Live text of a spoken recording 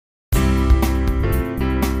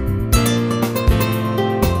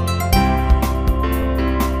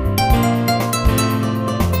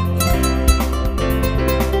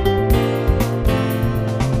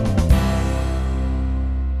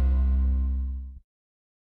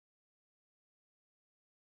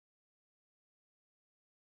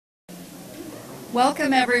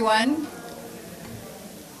Welcome, everyone.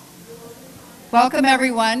 Welcome,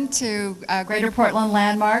 everyone, to Greater Portland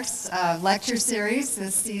Landmarks lecture series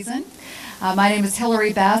this season. My name is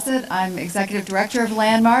Hillary Bassett. I'm Executive Director of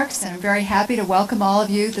Landmarks, and I'm very happy to welcome all of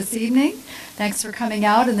you this evening. Thanks for coming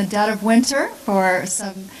out in the dead of winter for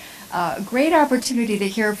some great opportunity to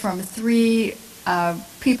hear from three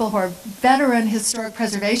people who are veteran historic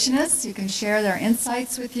preservationists who can share their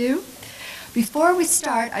insights with you. Before we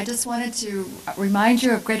start, I just wanted to remind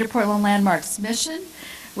you of Greater Portland Landmarks' mission,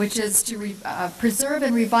 which is to preserve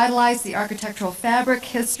and revitalize the architectural fabric,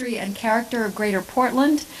 history, and character of Greater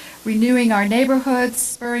Portland, renewing our neighborhoods,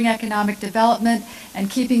 spurring economic development,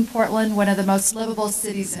 and keeping Portland one of the most livable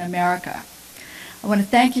cities in America. I want to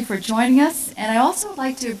thank you for joining us, and I also would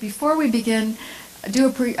like to, before we begin,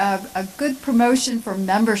 do a good promotion for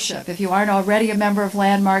membership. If you aren't already a member of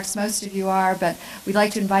Landmarks, most of you are, but we'd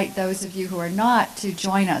like to invite those of you who are not to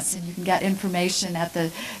join us, and you can get information at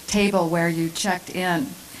the table where you checked in.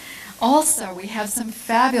 Also, we have some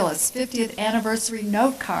fabulous 50th anniversary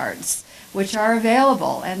note cards, which are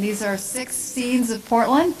available, and these are 6 scenes of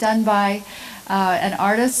Portland done by an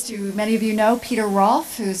artist who many of you know, Peter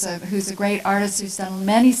Rolfe, who's a great artist who's done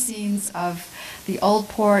many scenes of the Old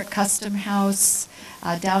Port, Custom House,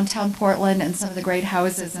 downtown Portland, and some of the great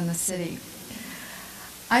houses in the city.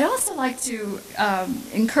 I'd also like to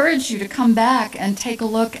encourage you to come back and take a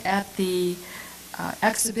look at the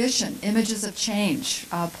exhibition, Images of Change,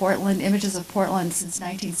 Portland, Images of Portland since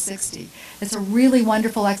 1960. It's a really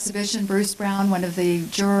wonderful exhibition. Bruce Brown, one of the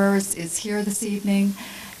jurors, is here this evening,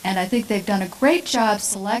 and I think they've done a great job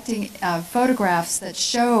selecting photographs that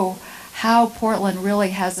show how Portland really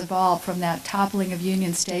has evolved from that toppling of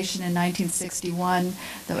Union Station in 1961,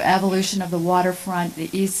 the evolution of the waterfront, the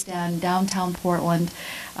East End, downtown Portland.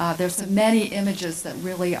 There's so many images that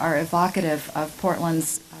really are evocative of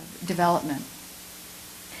Portland's development.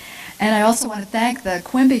 And I also want to thank the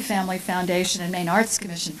Quimby Family Foundation and Maine Arts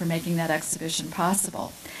Commission for making that exhibition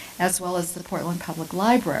possible, as well as the Portland Public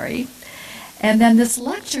Library. And then this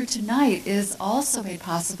lecture tonight is also made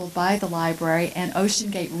possible by the library and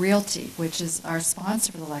Ocean Gate Realty, which is our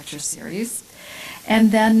sponsor for the lecture series.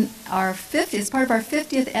 And then as part of our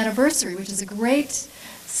 50th anniversary, which is a great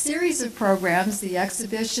series of programs, the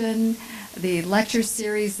exhibition, the lecture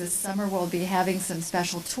series. This summer we'll be having some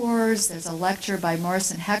special tours. There's a lecture by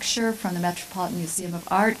Morrison Heckscher from the Metropolitan Museum of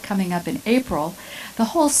Art coming up in April. The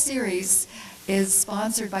whole series is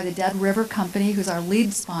sponsored by the Dead River Company, who's our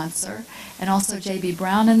lead sponsor, and also J.B.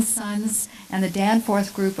 Brown and Sons, and the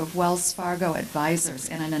Danforth Group of Wells Fargo Advisors,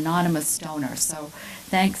 and an anonymous donor. So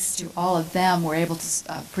thanks to all of them, we're able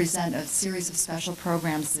to present a series of special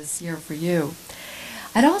programs this year for you.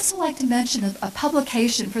 I'd also like to mention a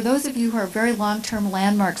publication. For those of you who are very long-term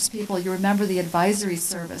Landmarks people, you remember the Advisory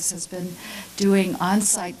Service has been doing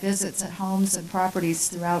on-site visits at homes and properties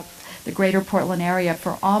throughout the Greater Portland area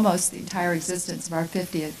for almost the entire existence of our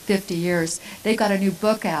 50 years. They've got a new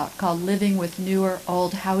book out called Living with Newer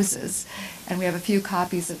Old Houses, and we have a few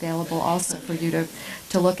copies available also for you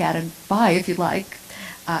to look at and buy if you'd like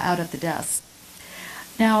out at the desk.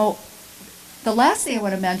 Now, the last thing I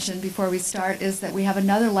want to mention before we start is that we have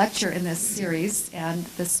another lecture in this series, and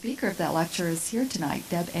the speaker of that lecture is here tonight.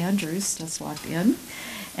 Deb Andrews just walked in,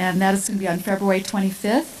 and that is going to be on February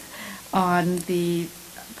 25th on the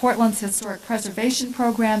Portland's Historic Preservation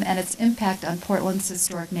Program and its impact on Portland's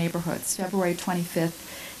historic neighborhoods, February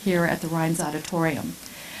 25th here at the Rhines Auditorium.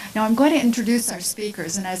 Now I'm going to introduce our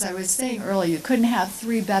speakers, and as I was saying earlier, you couldn't have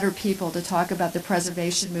 3 better people to talk about the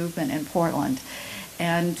preservation movement in Portland.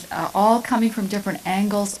 And all coming from different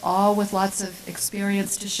angles, all with lots of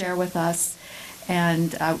experience to share with us.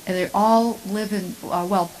 And they all live in,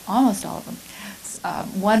 well, almost all of them.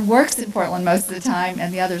 One works in Portland most of the time,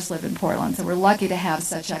 and the others live in Portland. So we're lucky to have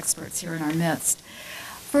such experts here in our midst.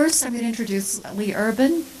 First, I'm going to introduce Lee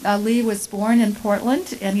Urban. Lee was born in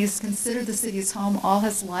Portland, and he's considered the city's home all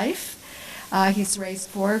his life. He's raised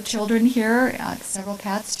 4 children here, several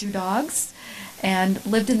cats, 2 dogs, and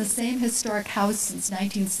lived in the same historic house since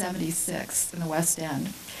 1976 in the West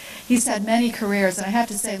End. He's had many careers, and I have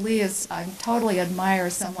to say, Lee I totally admire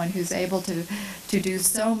someone who's able to do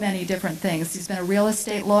so many different things. He's been a real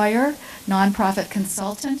estate lawyer, nonprofit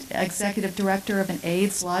consultant, executive director of an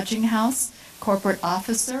AIDS lodging house, corporate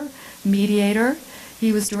officer, mediator.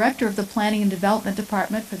 He was director of the Planning and Development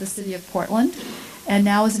Department for the City of Portland, and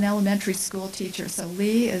now is an elementary school teacher. So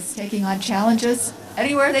Lee is taking on challenges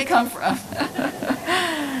anywhere they come from.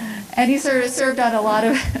 And he served on a lot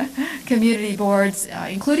of community boards,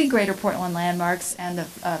 including Greater Portland Landmarks and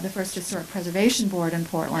the First Historic Preservation Board in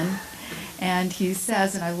Portland. And he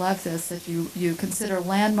says, and I love this, that you consider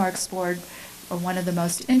Landmarks Board one of the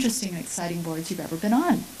most interesting and exciting boards you've ever been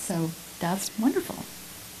on. So that's wonderful.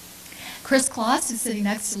 Chris Kloss, who's sitting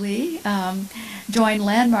next to Lee, joined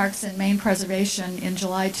Landmarks and Maine Preservation in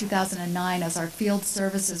July 2009 as our field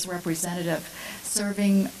services representative,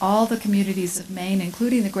 serving all the communities of Maine,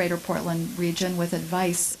 including the greater Portland region, with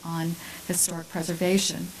advice on historic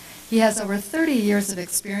preservation. He has over 30 years of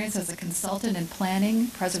experience as a consultant in planning,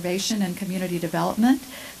 preservation, and community development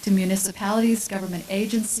to municipalities, government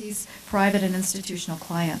agencies, private and institutional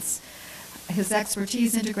clients. His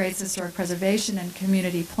expertise integrates historic preservation and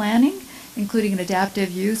community planning, including an adaptive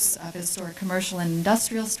use of historic commercial and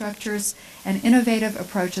industrial structures and innovative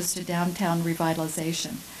approaches to downtown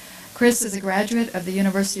revitalization. Chris is a graduate of the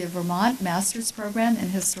University of Vermont Master's Program in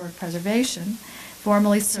Historic Preservation,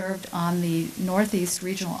 formerly served on the Northeast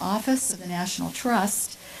Regional Office of the National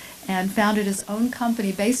Trust, and founded his own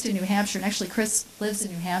company based in New Hampshire. And actually, Chris lives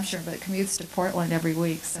in New Hampshire, but commutes to Portland every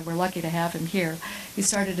week, so we're lucky to have him here. He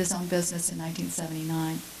started his own business in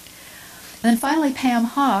 1979. And then finally, Pam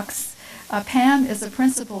Hawks. Pam is a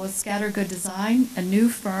principal with Scattergood Design, a new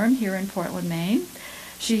firm here in Portland, Maine.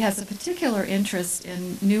 She has a particular interest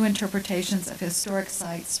in new interpretations of historic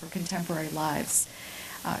sites for contemporary lives.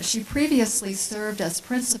 She previously served as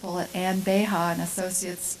principal at Ann Beha and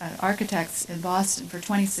Associates Architects in Boston for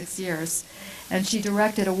 26 years, and she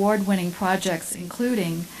directed award-winning projects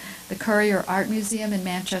including the Currier Art Museum in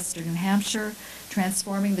Manchester, New Hampshire,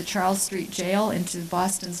 transforming the Charles Street Jail into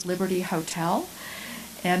Boston's Liberty Hotel,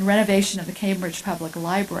 and renovation of the Cambridge Public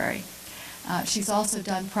Library. She's also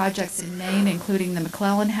done projects in Maine, including the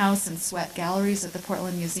McClellan House and Sweat Galleries at the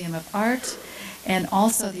Portland Museum of Art, and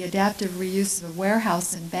also the adaptive reuse of a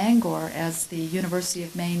warehouse in Bangor as the University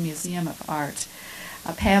of Maine Museum of Art.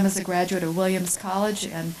 Pam is a graduate of Williams College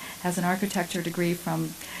and has an architecture degree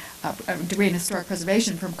from a degree in historic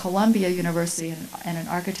preservation from Columbia University and an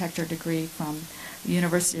architecture degree from the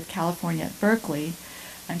University of California at Berkeley.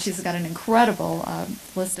 And she's got an incredible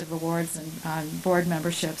list of awards and board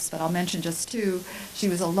memberships, but I'll mention just two. She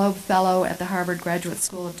was a Loeb Fellow at the Harvard Graduate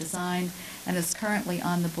School of Design and is currently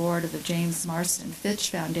on the board of the James Marston Fitch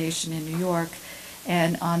Foundation in New York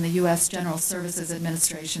and on the U.S. General Services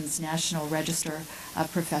Administration's National Register of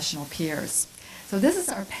Professional Peers. So this is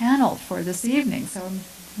our panel for this evening, so I'm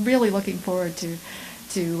really looking forward to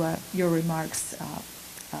your remarks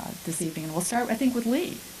this evening. And we'll start, I think, with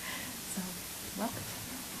Lee. So, welcome.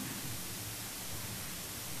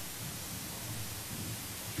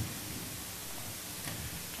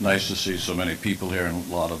 Nice to see so many people here and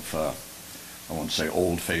a lot of, I won't say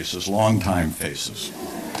old faces, long-time faces.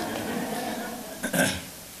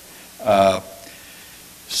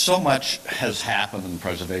 So much has happened in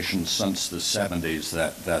preservation since the 70s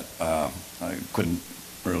that I couldn't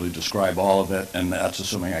really describe all of it, and that's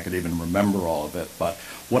assuming I could even remember all of it. But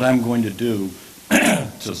what I'm going to do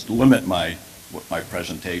to limit what my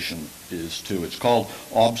presentation is to, it's called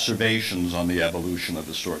Observations on the Evolution of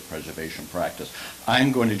Historic Preservation Practice.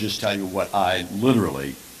 I'm going to just tell you what I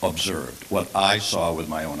literally observed, what I saw with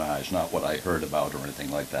my own eyes, not what I heard about or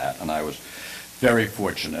anything like that. And I was very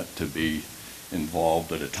fortunate to be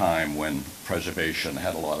involved at a time when preservation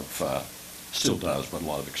had a lot of, still does, but a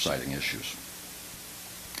lot of exciting issues.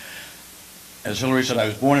 As Hillary said, I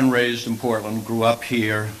was born and raised in Portland, grew up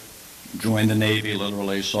here, joined the Navy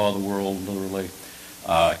literally, saw the world literally,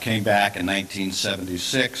 came back in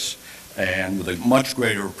 1976, and with a much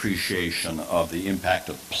greater appreciation of the impact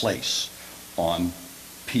of place on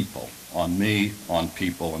people, on me, on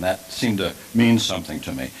people, and that seemed to mean something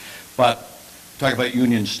to me. But talk about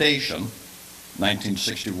Union Station,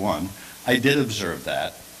 1961, I did observe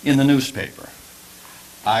that in the newspaper.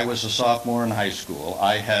 I was a sophomore in high school.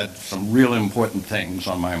 I had some real important things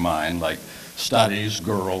on my mind, like studies,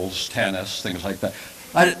 girls, tennis, things like that.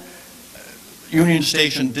 Union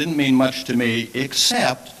Station didn't mean much to me,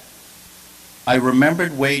 except I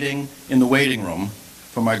remembered waiting in the waiting room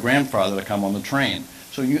for my grandfather to come on the train.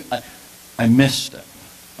 So I missed it.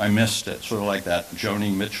 I missed it, sort of like that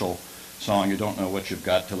Joni Mitchell song, "You don't know what you've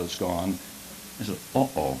got till it's gone." I said,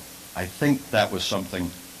 uh-oh, I think that was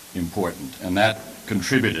something important, and that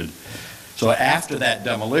contributed. So after that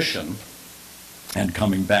demolition and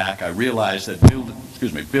coming back, I realized that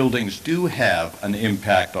buildings do have an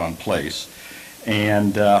impact on place.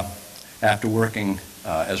 And after working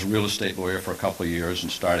as a real estate lawyer for a couple of years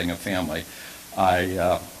and starting a family,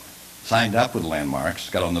 I signed up with Landmarks,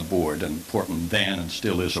 got on the board, and Portland then and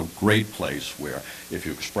still is a great place where if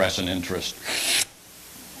you express an interest,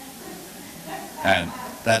 and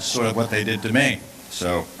that's sort of what they did to me.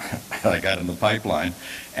 So I got in the pipeline,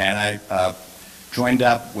 and I joined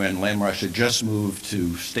up when Landmarks had just moved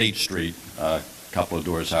to State Street, a couple of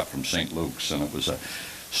doors out from St. Luke's, and it was a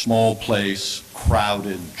small place,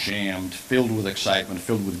 crowded, jammed, filled with excitement,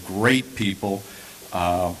 filled with great people,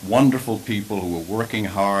 wonderful people who were working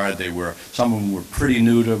hard. Some of them were pretty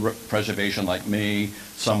new to preservation like me.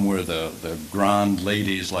 Some were the grand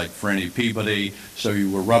ladies like Franny Peabody. So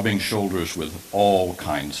you were rubbing shoulders with all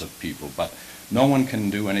kinds of people. But no one can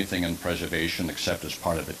do anything in preservation except as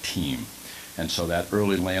part of a team. And so that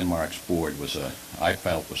early Landmarks board I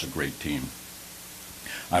felt was a great team.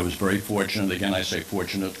 I was very fortunate. Again, I say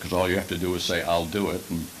fortunate because all you have to do is say, I'll do it,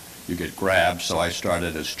 and you get grabbed. So I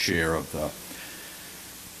started as chair of the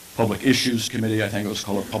Public Issues Committee, I think it was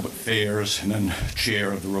called Public Affairs, and then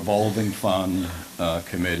chair of the Revolving Fund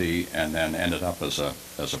Committee, and then ended up as a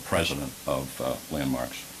president of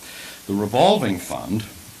Landmarks. The Revolving Fund,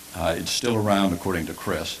 it's still around according to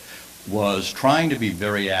Chris, was trying to be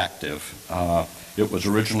very active. It was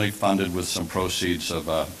originally funded with some proceeds of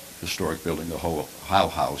a historic building, the Howe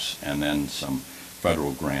House, and then some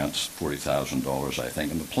federal grants, $40,000 I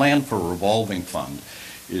think. And the plan for a revolving fund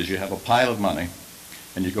is you have a pile of money,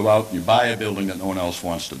 and you go out and you buy a building that no one else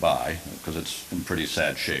wants to buy because it's in pretty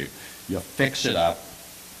sad shape. You fix it up,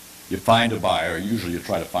 you find a buyer, usually you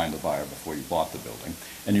try to find the buyer before you bought the building,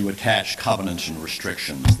 and you attach covenants and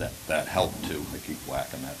restrictions that help to, I keep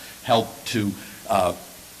whacking that, help to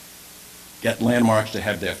get Landmarks to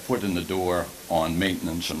have their foot in the door on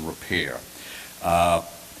maintenance and repair.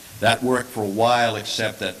 That worked for a while,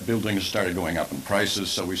 except that buildings started going up in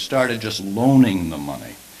prices, so we started just loaning the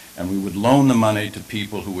money. And we would loan the money to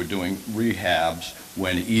people who were doing rehabs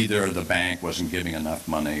when either the bank wasn't giving enough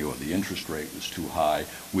money or the interest rate was too high.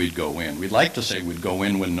 We'd go in. We'd like to say we'd go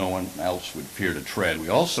in when no one else would fear to tread. We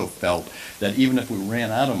also felt that even if we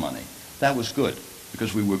ran out of money, that was good,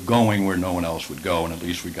 because we were going where no one else would go, and at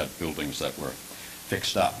least we got buildings that were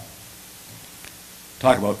fixed up.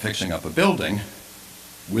 Talk about fixing up a building.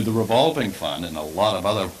 With the revolving fund and a lot of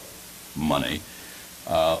other money,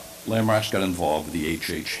 Landmarks got involved with the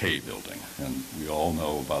H.H. Hay building, and we all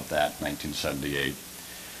know about that, 1978.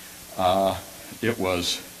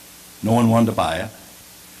 No one wanted to buy it.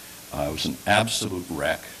 It was an absolute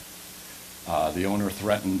wreck. The owner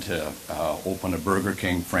threatened to open a Burger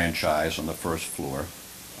King franchise on the first floor.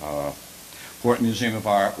 Portland Museum of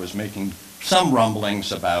Art was making some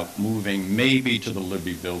rumblings about moving maybe to the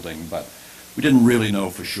Libby building, but we didn't really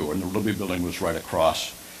know for sure, and the Libby building was right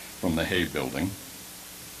across from the Hay building.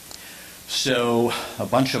 So a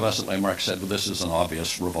bunch of us at Landmark said, well, this is an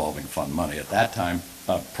obvious revolving fund money. At that time,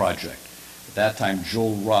 project. At that time,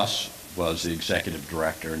 Joel Russ was the executive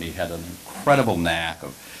director, and he had an incredible knack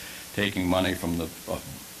of taking money from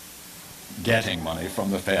getting money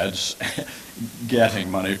from the feds, getting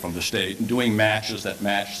money from the state, and doing matches that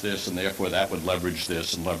matched this, and therefore that would leverage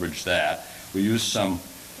this and leverage that. We used some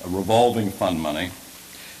revolving fund money,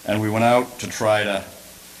 and we went out to try to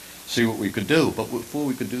see what we could do. But before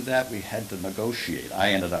we could do that, we had to negotiate.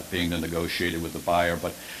 I ended up being the negotiator with the buyer,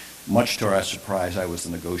 but much to our surprise, I was the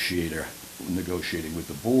negotiator negotiating with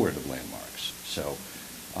the board of Landmarks. So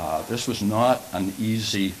this was not an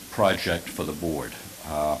easy project for the board.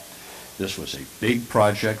 This was a big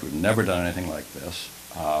project. We've never done anything like this.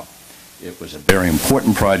 It was a very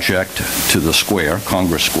important project to the square,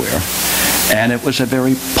 Congress Square, and it was a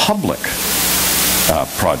very public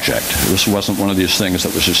project. This wasn't one of these things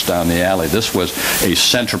that was just down the alley. This was a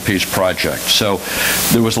centerpiece project. So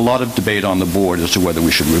there was a lot of debate on the board as to whether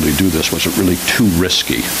we should really do this. Was it really too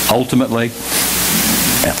risky? Ultimately,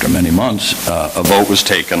 after many months, a vote was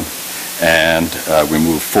taken, and we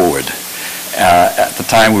moved forward. At the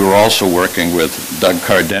time, we were also working with Doug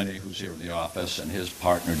Cardeni, who's here in the office, and his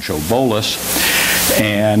partner, Joe Bolas,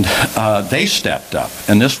 and they stepped up.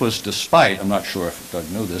 And this was despite, I'm not sure if Doug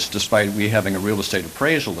knew this, despite we having a real estate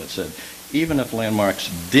appraisal that said, even if Landmarks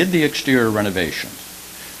did the exterior renovation,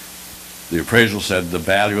 the appraisal said the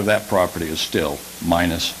value of that property is still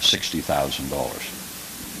minus $60,000.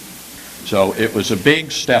 So it was a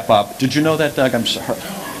big step up. Did you know that, Doug? I'm sorry.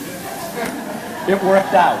 It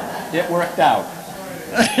worked out. It worked out.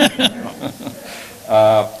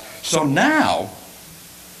 So now,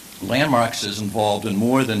 Landmarks is involved in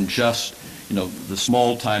more than just, the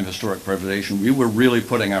small-time historic preservation. We were really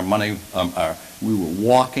putting our money, we were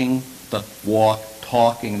walking the walk,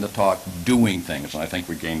 talking the talk, doing things, and I think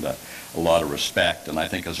we gained a lot of respect. And I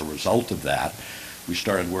think as a result of that, we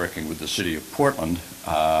started working with the city of Portland,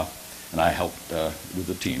 and I helped with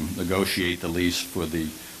the team negotiate the lease for the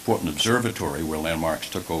Portland Observatory, where Landmarks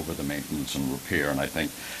took over the maintenance and repair, and I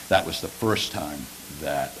think that was the first time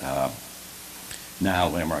that now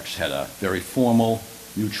Landmarks had a very formal,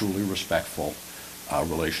 mutually respectful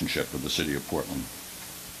relationship with the city of Portland.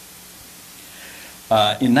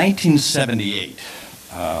 In 1978,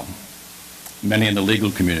 many in the legal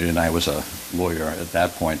community, and I was a lawyer at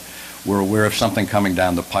that point, were aware of something coming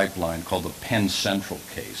down the pipeline called the Penn Central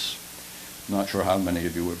case. I'm not sure how many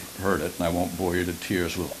of you have heard it, and I won't bore you to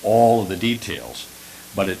tears with all of the details,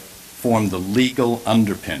 but it formed the legal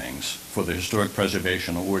underpinnings for the Historic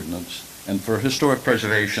Preservation Ordinance and for historic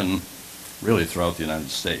preservation really throughout the United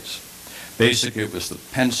States. Basically, it was the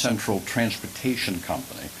Penn Central Transportation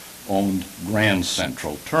Company owned Grand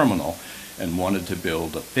Central Terminal and wanted to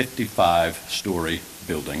build a 55-story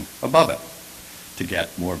building above it to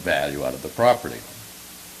get more value out of the property.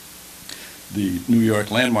 The New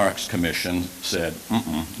York Landmarks Commission said,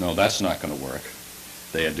 no, that's not going to work.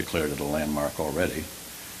 They had declared it a landmark already.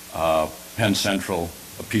 Penn Central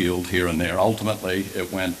appealed here and there. Ultimately,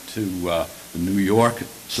 it went to the New York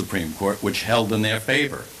Supreme Court, which held in their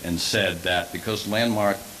favor and said that because the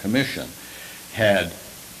Landmark Commission had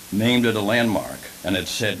named it a landmark and had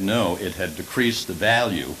said no, it had decreased the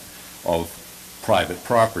value of private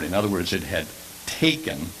property. In other words, it had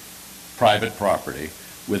taken private property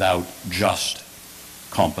without just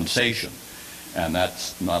compensation. And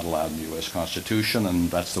that's not allowed in the U.S. Constitution,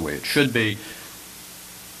 and that's the way it should be.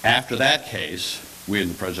 After that case, we in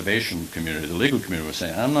the preservation community, the legal community, were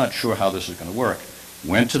saying, I'm not sure how this is going to work.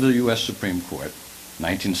 Went to the U.S. Supreme Court,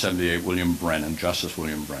 1978, Justice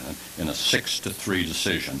William Brennan, in a 6-3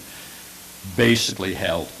 decision, basically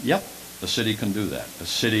held, yep, the city can do that. The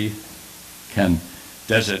city can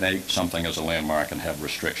designate something as a landmark and have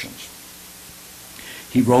restrictions.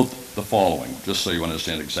 He wrote the following, just so you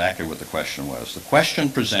understand exactly what the question was. The question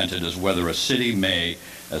presented is whether a city may,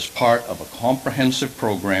 as part of a comprehensive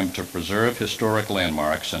program to preserve historic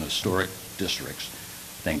landmarks and historic districts,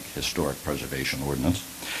 think Historic Preservation Ordinance,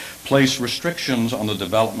 place restrictions on the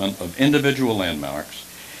development of individual landmarks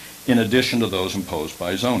in addition to those imposed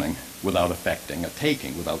by zoning without affecting a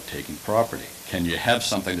taking, without taking property. Can you have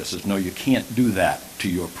something that says, no, you can't do that to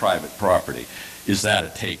your private property? Is that a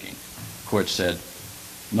taking? Court said,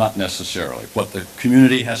 not necessarily. What the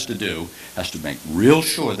community has to do has to make real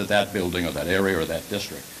sure that that building or that area or that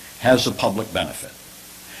district has a public benefit.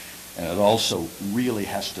 And it also really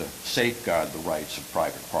has to safeguard the rights of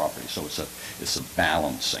private property. So it's a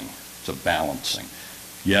balancing. It's a balancing.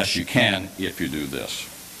 Yes, you can if you do this.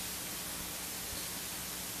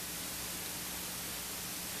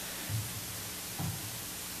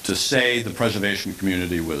 To say the preservation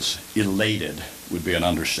community was elated would be an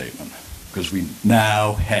understatement, because we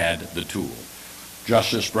now had the tool.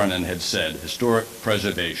 Justice Brennan had said historic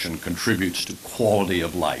preservation contributes to quality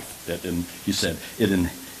of life. He said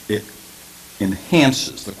it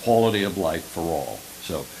enhances the quality of life for all.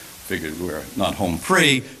 So figured we're not home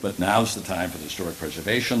free, but now's the time for the Historic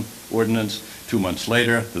Preservation Ordinance. 2 months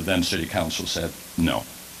later, the then City Council said no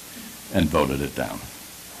and voted it down.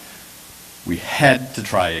 We had to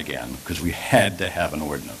try again because we had to have an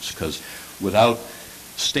ordinance, because without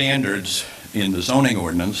standards in the zoning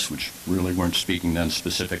ordinance, which really weren't speaking then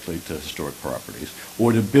specifically to historic properties,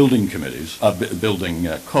 or to building committees, building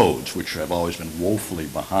codes, which have always been woefully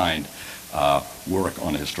behind work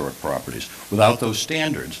on historic properties. Without those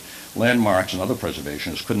standards, landmarks and other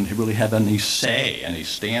preservationists couldn't really have any say, any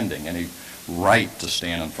standing, any right to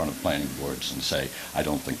stand in front of planning boards and say, I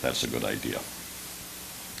don't think that's a good idea.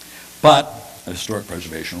 But a historic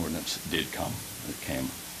preservation ordinance did come. It came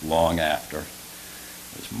long after.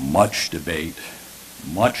 There's much debate,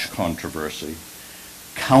 much controversy,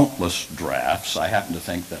 countless drafts. I happen to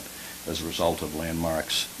think that as a result of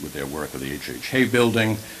landmarks with their work with the H.H. Hay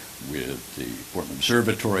building, with the Portland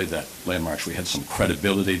Observatory, that landmarks, we had some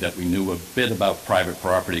credibility, that we knew a bit about private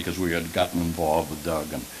property because we had gotten involved with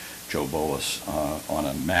Doug and Joe Boas on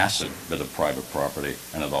a massive bit of private property,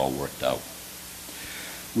 and it all worked out.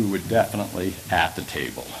 We were definitely at the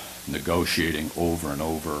table, negotiating over and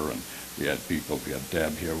over, and we had people, we had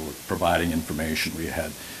Deb here, who were providing information. We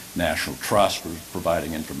had National Trust, who was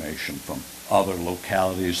providing information from other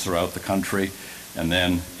localities throughout the country. And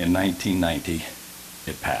then in 1990,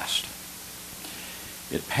 it passed.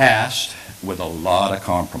 It passed with a lot of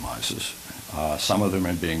compromises. Some of them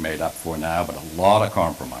are being made up for now, but a lot of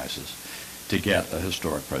compromises to get a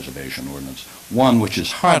historic preservation ordinance. One which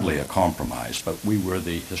is hardly a compromise, but we were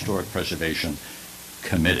the Historic Preservation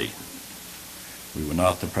Committee. We were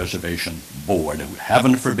not the Preservation Board.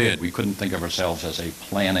 Heaven forbid, we couldn't think of ourselves as a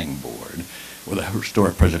planning board or the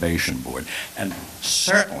Historic Preservation Board, and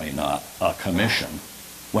certainly not a commission,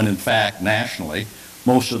 when in fact, nationally,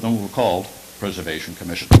 most of them were called Preservation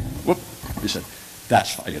Commission. Whoop, we said,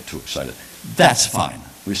 that's fine. I get too excited. That's fine.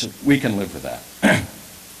 We said, we can live with that.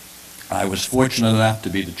 I was fortunate enough to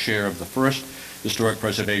be the chair of the first Historic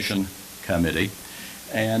Preservation Committee,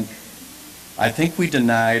 And I think we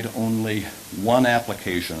denied only one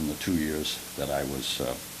application in the 2 years that I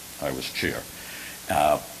was chair.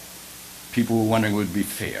 People were wondering, would we be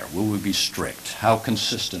fair? Would we be strict? How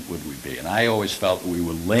consistent would we be? And I always felt that we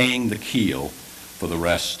were laying the keel for the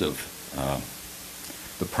rest of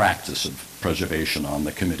the practice of preservation on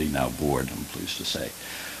the committee, now board, I'm pleased to say.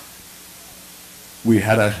 We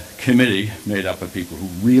had a committee made up of people who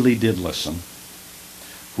really did listen,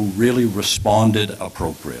 who really responded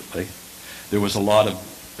appropriately. There was a lot of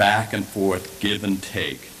back and forth, give and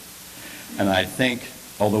take. And I think,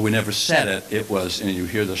 although we never said it, it was, and you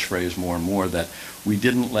hear this phrase more and more, that we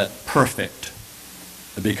didn't let perfect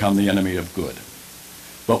become the enemy of good.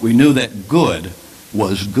 But we knew that good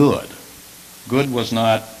was good. Good was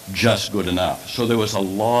not just good enough. So there was a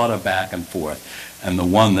lot of back and forth. And the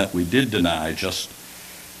one that we did deny just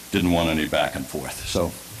didn't want any back and forth.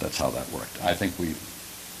 So that's how that worked. I think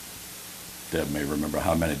Deb may remember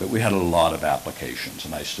how many, but we had a lot of applications,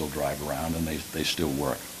 and I still drive around, and they still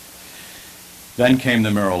work. Then came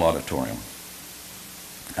the Merrill Auditorium.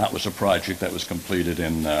 That was a project that was completed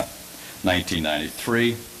in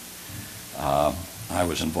 1993. I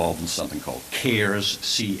was involved in something called CARES,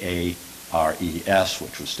 C-A-R-E-S,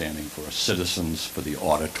 which was standing for Citizens for the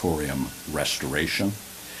Auditorium Restoration.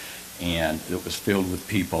 And it was filled with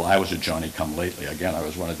people. I was a Johnny-come-lately. Again, I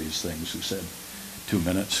was one of these things who said, 2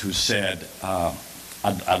 minutes, who said,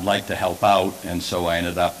 I'd like to help out, and so I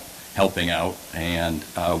ended up helping out, and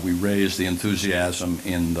we raised the enthusiasm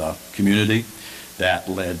in the community. That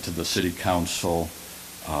led to the city council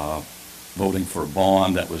voting for a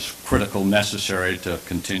bond that was critical, necessary to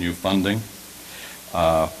continue funding.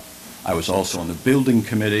 I was also on the building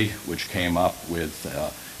committee, which came up with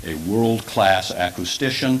a world-class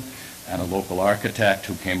acoustician and a local architect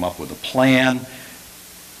who came up with a plan,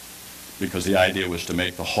 because the idea was to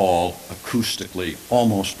make the hall acoustically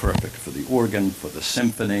almost perfect for the organ, for the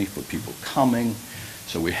symphony, for people coming.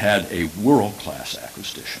 So we had a world-class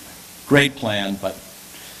acoustician. Great plan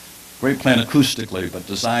acoustically, but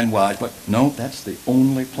design-wise, but no, that's the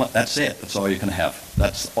only plan. That's it. That's all you can have.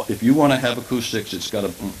 If you want to have acoustics, it's got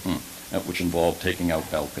to, which involved taking out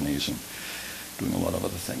balconies and doing a lot of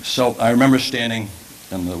other things. So I remember standing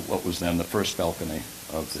in what was then the first balcony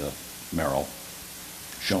of the Merrill,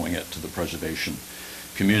 showing it to the preservation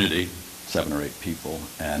community, 7 or 8 people,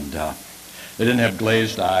 and they didn't have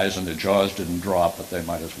glazed eyes and their jaws didn't drop, but they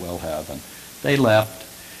might as well have, and they left,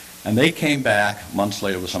 and they came back months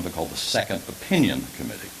later with something called the Second Opinion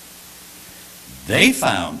Committee. They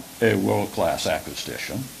found a world-class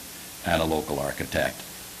acoustician and a local architect,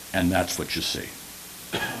 and that's what you see.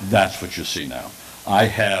 That's what you see now. I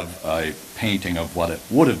have a painting of what it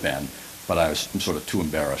would have been, but I'm sort of too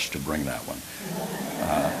embarrassed to bring that one.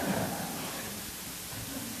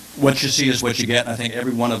 What you see is what you get, and I think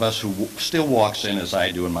every one of us who still walks in, as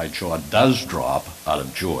I do, and my jaw does drop out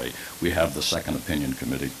of joy. We have the Second Opinion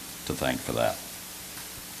Committee to thank for that.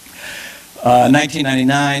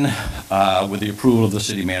 1999, with the approval of the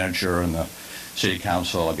city manager and the city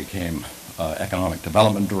council, I became economic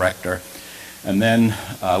development director, and then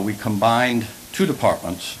we combined 2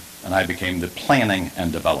 departments, and I became the planning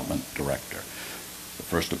and development director. The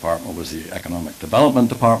first department was the Economic Development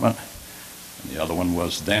Department, and the other one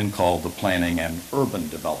was then called the Planning and Urban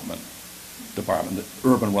Development Department. The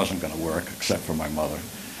urban wasn't going to work, except for my mother.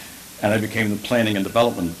 And I became the Planning and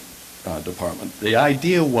Development Department. The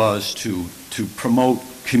idea was to promote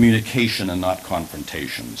communication and not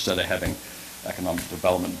confrontation. Instead of having economic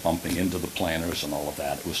development bumping into the planners and all of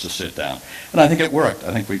that, it was to sit down. And I think it worked.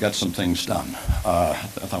 I think we got some things done. I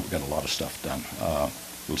thought we got a lot of stuff done.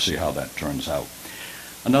 We'll see how that turns out.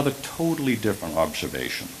 Another totally different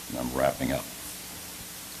observation, and I'm wrapping up.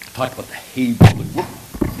 Talked about the hay building.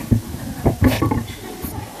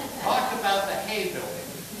 Talked about the hay building.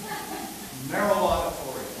 Merrill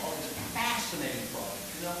Auditorium. All these fascinating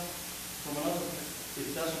projects. You know, from another,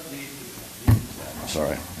 it doesn't need to be.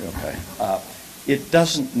 Sorry. Okay. It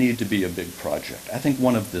doesn't need to be a big project. I think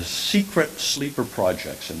one of the secret sleeper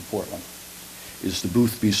projects in Portland is the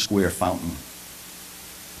Boothby Square fountain.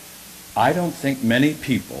 I don't think many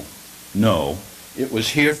people know it was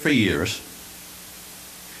here for years.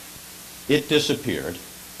 It disappeared.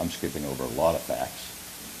 I'm skipping over a lot of facts.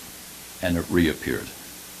 And it reappeared.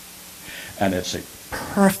 And it's a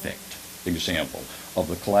perfect example of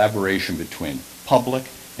the collaboration between public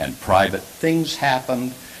and private. Things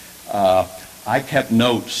happened. I kept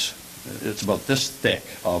notes, it's about this thick,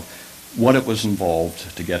 of what it was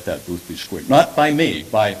involved to get that Boothby Square. Not by me,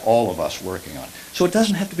 by all of us working on it. So it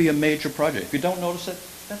doesn't have to be a major project. If you don't notice it,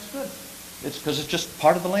 that's good. It's because it's just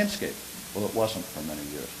part of the landscape. Well, it wasn't for many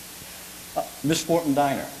years. Miss Portland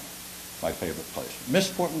Diner, my favorite place.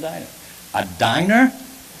 Miss Portland Diner. A diner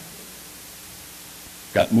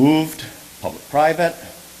got moved, public-private,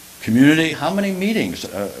 community. How many meetings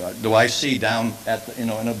do I see down at, in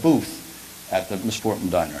a booth at the Miss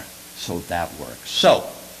Portland Diner? So that works. So,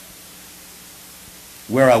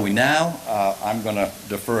 where are we now? I'm going to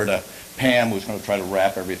defer to Pam, who's going to try to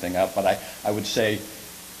wrap everything up, but I would say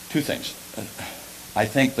two things. I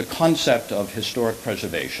think the concept of historic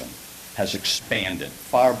preservation has expanded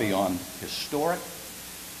far beyond historic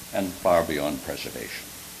and far beyond preservation.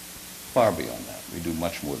 Far beyond that. We do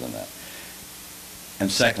much more than that.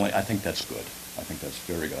 And secondly, I think that's good. I think that's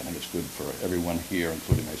very good. I think it's good for everyone here,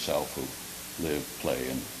 including myself, who live, play,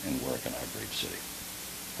 and work in our great city.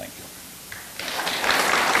 Thank you.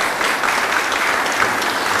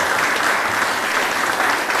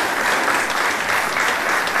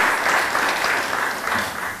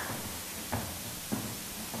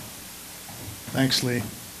 Thanks, Lee.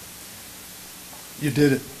 You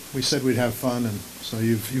did it. We said we'd have fun, and so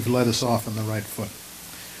you've led us off on the right foot.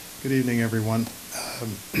 Good evening, everyone.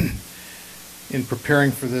 In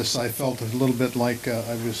preparing for this, I felt a little bit like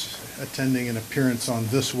I was attending an appearance on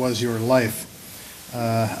This Was Your Life.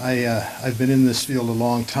 I've been in this field a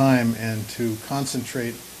long time, and to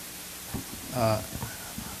concentrate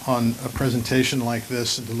on a presentation like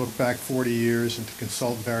this and to look back 40 years and to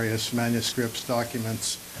consult various manuscripts,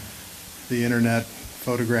 documents, the internet,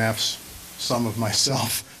 photographs, some of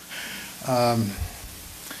myself,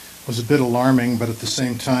 was a bit alarming, but at the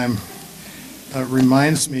same time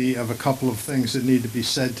reminds me of a couple of things that need to be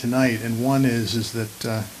said tonight. And one is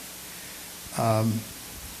that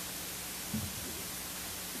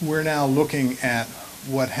we're now looking at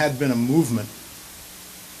what had been a movement,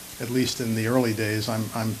 at least in the early days.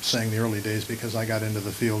 I'm saying the early days because I got into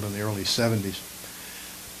the field in the early 70s.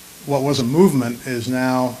 What was a movement is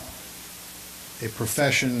now a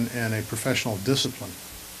profession and a professional discipline.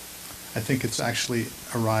 I think it's actually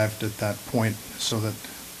arrived at that point so that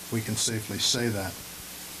we can safely say that.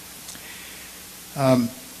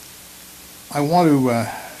 I want to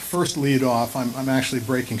first lead off. I'm actually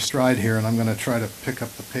breaking stride here, and I'm going to try to pick up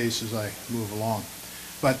the pace as I move along.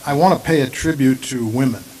 But I want to pay a tribute to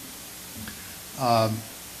women.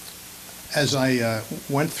 As I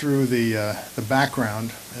went through the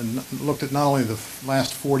background and looked at not only the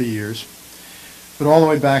last 40 years, but all the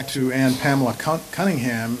way back to Anne Pamela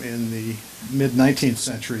Cunningham in the mid-19th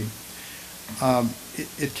century,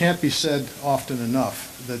 it can't be said often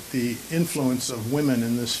enough that the influence of women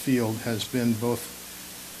in this field has been both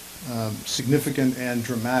significant and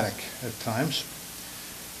dramatic at times,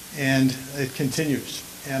 and it continues.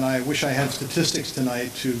 And I wish I had statistics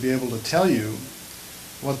tonight to be able to tell you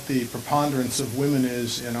what the preponderance of women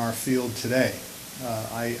is in our field today.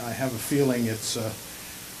 I have a feeling it's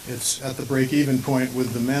at the break-even point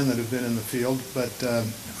with the men that have been in the field, but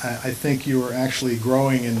I think you are actually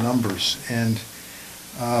growing in numbers, and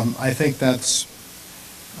I think that's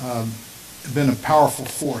been a powerful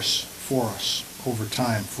force for us over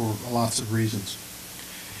time for lots of reasons.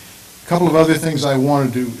 A couple of other things I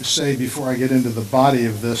wanted to say before I get into the body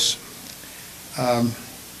of this.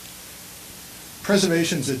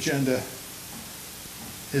 Preservation's agenda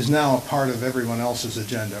is now a part of everyone else's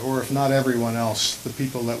agenda, or if not everyone else, the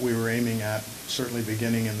people that we were aiming at, certainly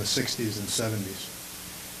beginning in the 60s and 70s.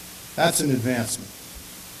 That's an advancement.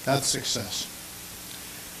 That's success.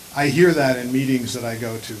 I hear that in meetings that I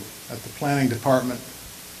go to, at the planning department,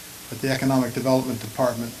 at the economic development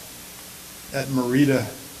department, at Merida,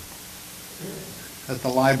 at the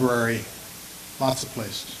library, lots of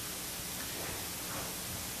places.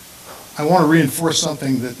 I want to reinforce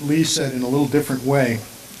something that Lee said in a little different way.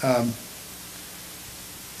 In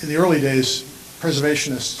the early days,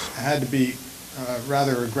 preservationists had to be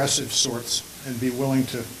rather aggressive sorts and be willing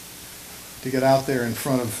to get out there in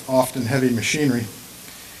front of often heavy machinery.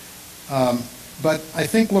 But I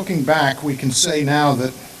think looking back, we can say now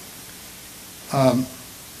that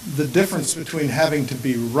the difference between having to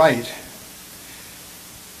be right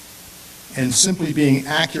and simply being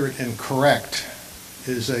accurate and correct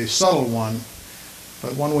is a subtle one,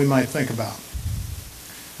 but one we might think about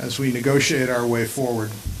as we negotiate our way forward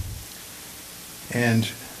and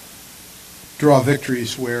draw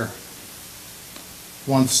victories where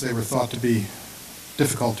once they were thought to be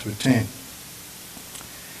difficult to attain.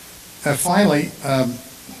 Finally,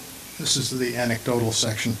 this is the anecdotal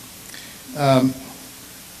section,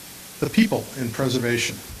 the people in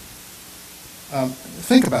preservation.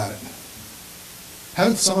 Think about it.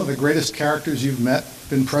 Haven't some of the greatest characters you've met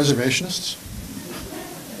been preservationists?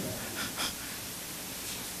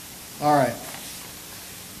 All right.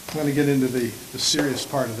 I'm going to get into the serious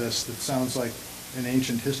part of this that sounds like an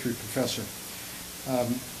ancient history professor.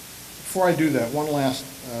 Before I do that, one last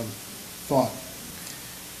thought.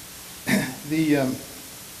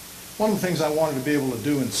 One of the things I wanted to be able to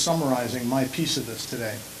do in summarizing my piece of this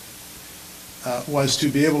today was to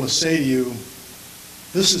be able to say to you,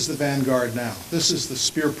 this is the vanguard now. This is the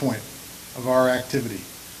spear point of our activity,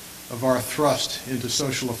 of our thrust into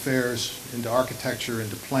social affairs, into architecture,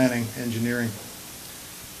 into planning, engineering.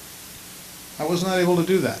 I was not able to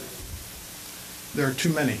do that. There are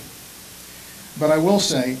too many. But I will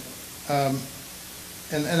say, and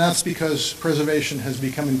that's because preservation has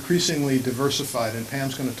become increasingly diversified, and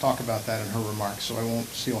Pam's going to talk about that in her remarks, so I won't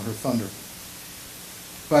steal her thunder.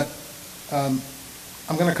 But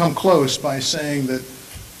I'm going to come close by saying that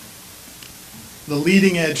the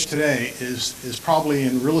leading edge today is probably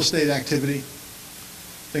in real estate activity,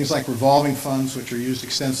 things like revolving funds, which are used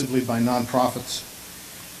extensively by nonprofits,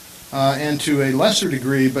 and to a lesser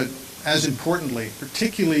degree, but as importantly,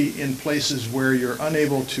 particularly in places where you're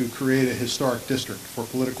unable to create a historic district for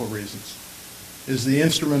political reasons, is the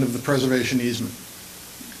instrument of the preservation easement.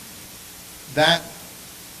 That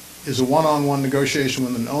is a one-on-one negotiation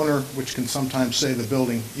with an owner, which can sometimes save the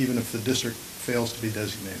building, even if the district fails to be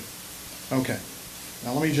designated. Okay,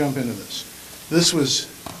 now let me jump into this. This was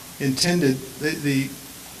intended, the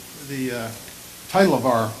title of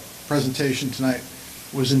our presentation tonight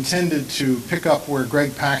was intended to pick up where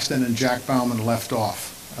Greg Paxton and Jack Bauman left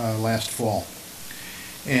off last fall.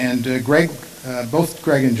 And both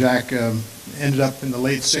Greg and Jack ended up in the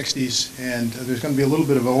late 60s, and there's going to be a little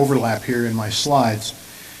bit of overlap here in my slides,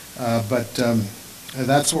 but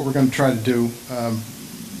that's what we're going to try to do.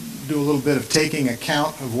 Do a little bit of taking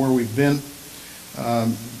account of where we've been,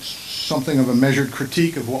 something of a measured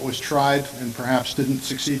critique of what was tried and perhaps didn't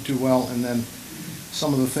succeed too well, and then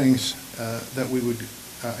some of the things that we would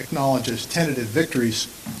acknowledge as tentative victories,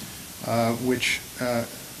 which are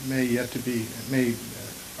yet to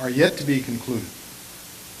be concluded.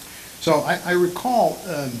 So I recall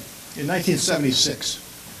in 1976,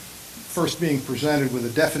 first being presented with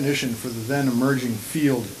a definition for the then emerging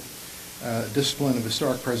field discipline of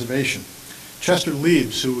historic preservation. Chester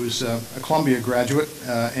Leibs, who was a Columbia graduate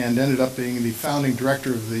and ended up being the founding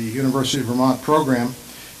director of the University of Vermont program,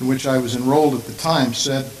 in which I was enrolled at the time,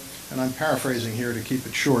 said, and I'm paraphrasing here to keep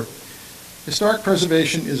it short, historic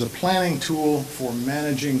preservation is a planning tool for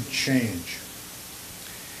managing change.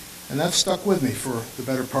 And that stuck with me for the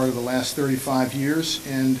better part of the last 35 years,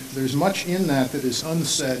 and there's much in that that is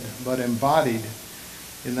unsaid but embodied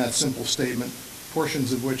in that simple statement,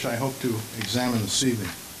 portions of which I hope to examine this evening.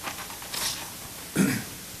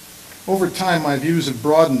 Over time, my views have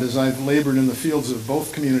broadened as I've labored in the fields of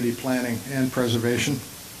both community planning and preservation.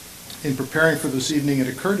 In preparing for this evening, it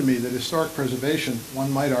occurred to me that historic preservation, one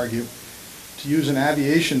might argue, to use an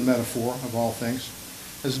aviation metaphor of all things,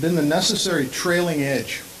 has been the necessary trailing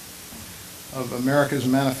edge of America's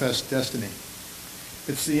manifest destiny.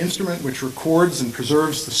 It's the instrument which records and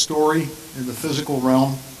preserves the story in the physical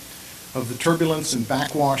realm of the turbulence and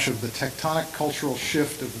backwash of the tectonic cultural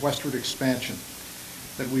shift of westward expansion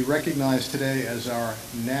that we recognize today as our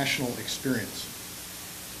national experience,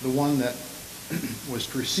 the one that was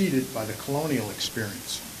preceded by the colonial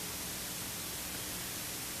experience.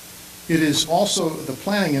 It is also the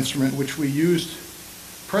planning instrument which we used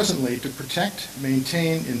presently to protect,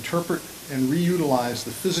 maintain, interpret, and reutilize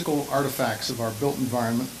the physical artifacts of our built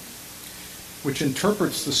environment, which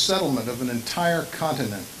interprets the settlement of an entire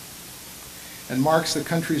continent and marks the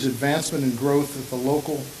country's advancement and growth at the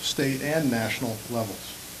local, state, and national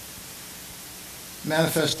levels.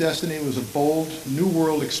 Manifest Destiny was a bold, new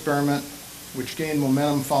world experiment which gained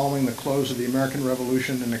momentum following the close of the American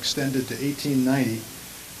Revolution and extended to 1890,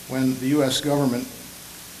 when the U.S. government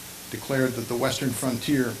declared that the western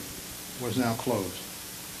frontier was now closed.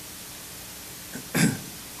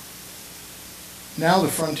 Now the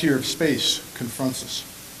frontier of space confronts us.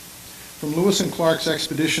 From Lewis and Clark's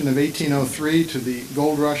expedition of 1803 to the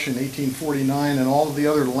gold rush in 1849 and all of the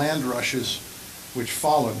other land rushes which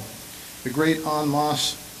followed, the great en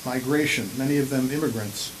masse migration, many of them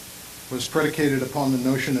immigrants, was predicated upon the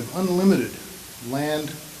notion of unlimited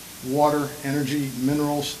land, water, energy,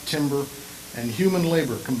 minerals, timber, and human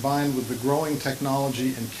labor combined with the growing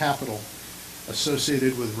technology and capital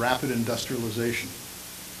associated with rapid industrialization.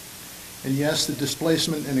 And yes, the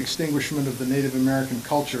displacement and extinguishment of the Native American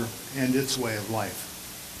culture and its way of life.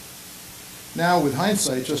 Now, with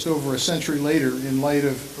hindsight, just over a century later, in light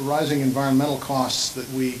of rising environmental costs that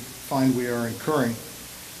we find we are incurring,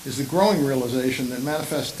 is the growing realization that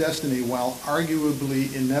Manifest Destiny, while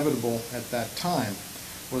arguably inevitable at that time,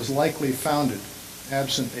 was likely founded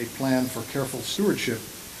absent a plan for careful stewardship,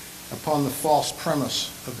 upon the false premise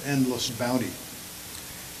of endless bounty.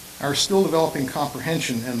 Our still developing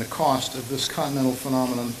comprehension and the cost of this continental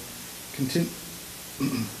phenomenon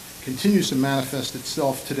continues to manifest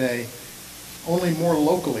itself today only more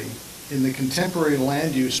locally in the contemporary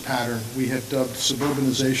land use pattern we have dubbed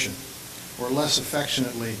suburbanization, or less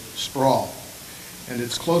affectionately, sprawl, and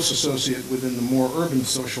its close associate within the more urban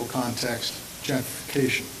social context,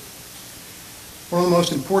 gentrification. One of the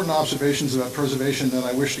most important observations about preservation that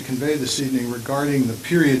I wish to convey this evening regarding the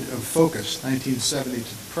period of focus, 1970 to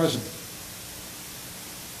the present,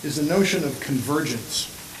 is the notion of convergence,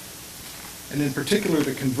 and in particular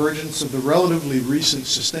the convergence of the relatively recent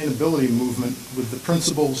sustainability movement with the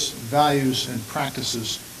principles, values, and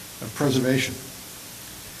practices of preservation.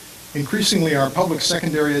 Increasingly, our public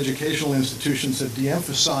secondary educational institutions have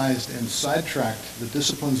de-emphasized and sidetracked the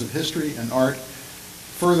disciplines of history and art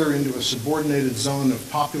further into a subordinated zone of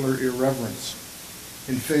popular irreverence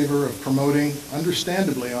in favor of promoting,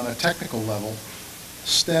 understandably on a technical level,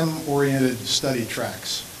 STEM-oriented study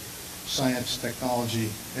tracks: science, technology,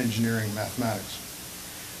 engineering, mathematics.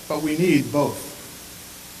 But we need both.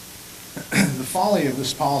 The folly of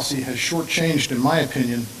this policy has shortchanged, in my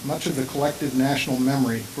opinion, much of the collective national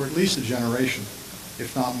memory for at least a generation,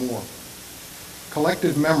 if not more.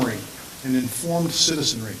 Collective memory and informed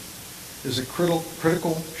citizenry is a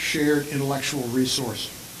critical shared intellectual resource,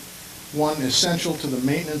 one essential to the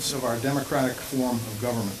maintenance of our democratic form of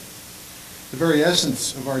government. The very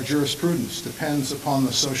essence of our jurisprudence depends upon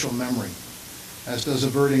the social memory, as does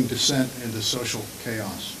averting descent into social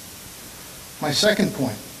chaos. My second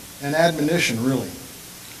point, an admonition really,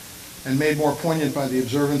 and made more poignant by the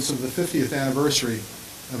observance of the 50th anniversary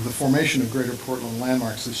of the formation of Greater Portland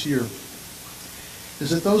Landmarks this year, is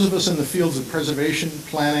that those of us in the fields of preservation,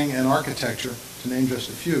 planning, and architecture, to name just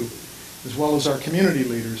a few, as well as our community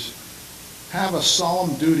leaders, have a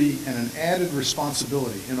solemn duty and an added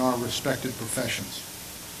responsibility in our respected professions.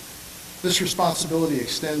 This responsibility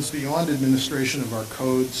extends beyond administration of our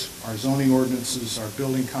codes, our zoning ordinances, our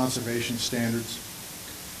building conservation standards,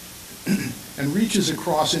 and reaches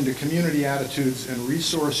across into community attitudes and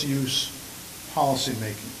resource use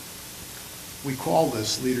policymaking. We call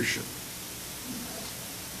this leadership.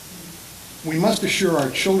 We must assure our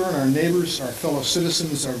children, our neighbors, our fellow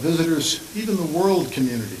citizens, our visitors, even the world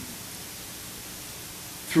community,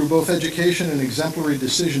 through both education and exemplary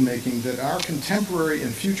decision-making, that our contemporary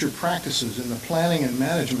and future practices in the planning and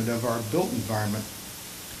management of our built environment,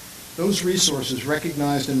 those resources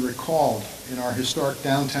recognized and recalled in our historic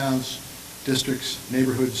downtowns, districts,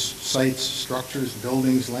 neighborhoods, sites, structures,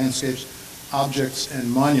 buildings, landscapes, objects, and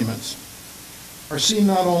monuments, are seen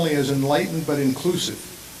not only as enlightened but inclusive,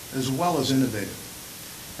 as well as innovative,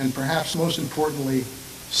 and perhaps most importantly,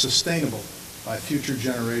 sustainable by future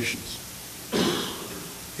generations.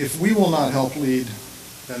 If we will not help lead,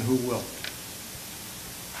 then who will?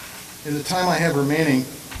 In the time I have remaining,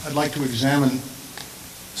 I'd like to examine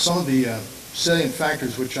some of the salient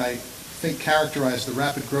factors which I think characterize the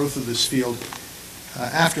rapid growth of this field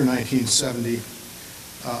after 1970,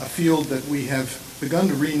 a field that we have begun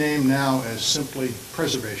to rename now as simply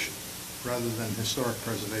preservation, rather than historic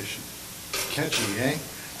preservation. Catchy, eh?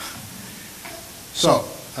 So,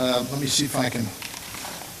 let me see if I can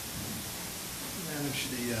manage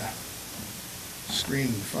the screen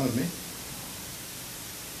in front of me.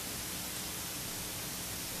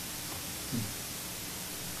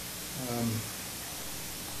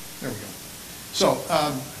 There we go. So,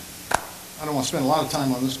 I don't want to spend a lot of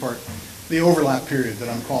time on this part. The overlap period that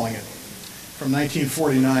I'm calling it, from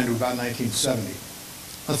 1949 to about 1970.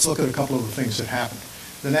 Let's look at a couple of the things that happened.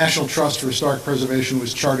 The National Trust for Historic Preservation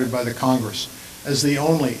was chartered by the Congress as the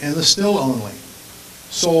only, and the still only,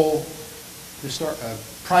 sole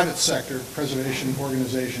private sector preservation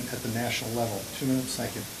organization at the national level. 2 minutes,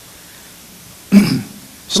 thank you.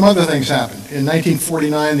 Some other things happened. In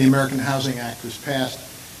 1949, the American Housing Act was passed.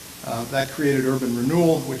 That created urban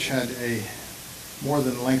renewal, which had a more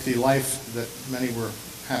than lengthy life that many were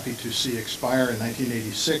happy to see expire in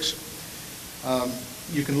 1986.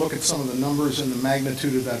 You can look at some of the numbers and the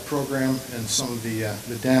magnitude of that program and some of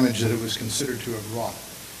the damage that it was considered to have wrought.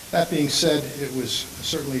 That being said, it was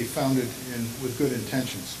certainly founded with good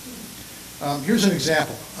intentions. Here's an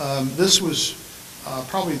example. This was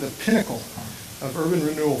probably the pinnacle of urban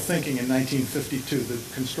renewal thinking in 1952,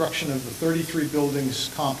 the construction of the 33 buildings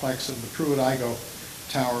complex of the Pruitt-Igoe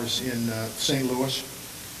Towers in St. Louis,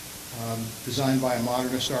 designed by a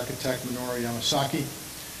modernist architect, Minoru Yamasaki.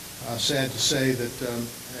 Sad to say that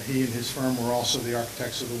he and his firm were also the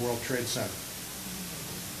architects of the World Trade Center.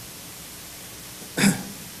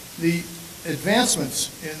 The advancements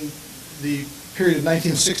in the period of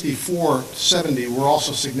 1964-70 were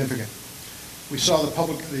also significant. We saw the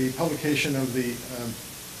publication of the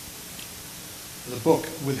book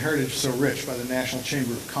With Heritage So Rich by the National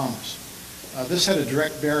Chamber of Commerce. This had a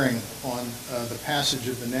direct bearing on the passage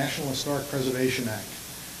of the National Historic Preservation Act,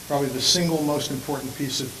 probably the single most important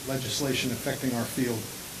piece of legislation affecting our field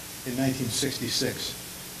in 1966.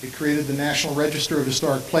 It created the National Register of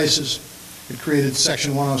Historic Places. It created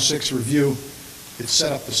Section 106 review. It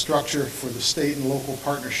set up the structure for the state and local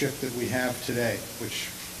partnership that we have today, which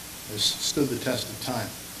has stood the test of time.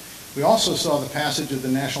 We also saw the passage of the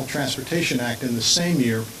National Transportation Act in the same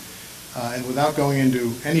year, and without going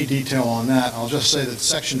into any detail on that, I'll just say that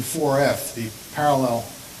Section 4F, the parallel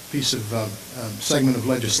piece of segment of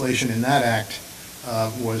legislation in that act,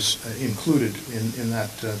 was included in that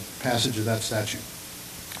passage of that statute.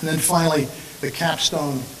 And then finally, the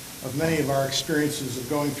capstone of many of our experiences of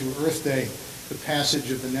going through Earth Day, the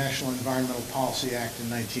passage of the National Environmental Policy Act in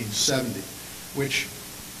 1970, which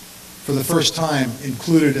for the first time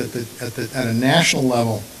included at a national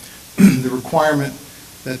level the requirement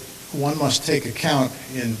that one must take account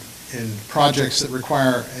in projects that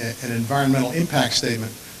require an environmental impact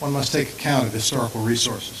statement, one must take account of historical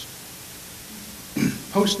resources.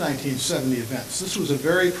 Post-1970 events. This was a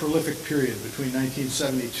very prolific period between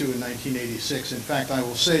 1972 and 1986. In fact, I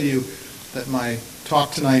will say to you that my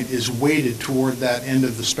talk tonight is weighted toward that end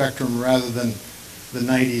of the spectrum rather than the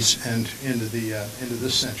 90s and into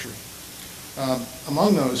this century.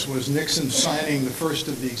 Among those was Nixon signing the first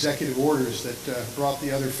of the executive orders that brought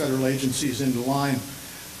the other federal agencies into line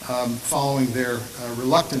following their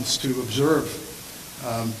reluctance to observe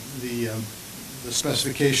the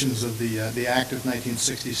specifications of the Act of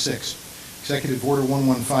 1966. Executive Order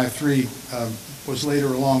 1153 was later,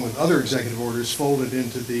 along with other executive orders, folded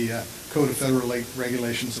into the Code of Federal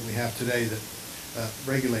Regulations that we have today that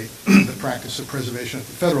regulate the practice of preservation at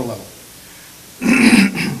the federal level.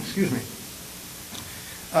 Excuse me.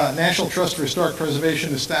 National Trust for Historic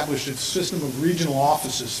Preservation established its system of regional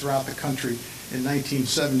offices throughout the country in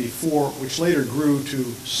 1974, which later grew to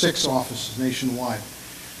 6 offices nationwide.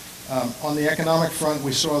 On the economic front,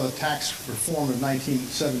 we saw the tax reform of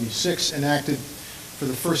 1976 enacted. For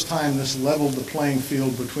the first time, this leveled the playing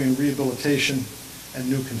field between rehabilitation and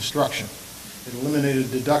new construction. It eliminated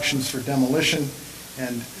deductions for demolition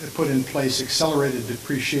and put in place accelerated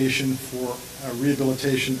depreciation for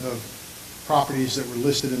rehabilitation of properties that were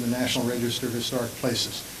listed in the National Register of Historic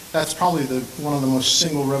Places. That's probably one of the most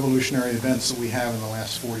single revolutionary events that we have in the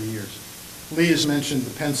last 40 years. Lee has mentioned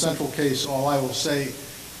the Penn Central case. All I will say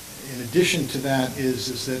in addition to that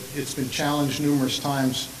is that it's been challenged numerous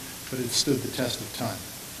times, but it stood the test of time.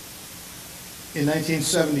 In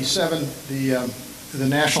 1977, the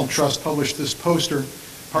National Trust published this poster,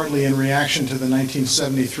 partly in reaction to the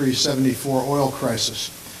 1973-74 oil crisis,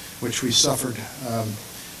 which we suffered,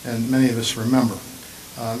 and many of us remember.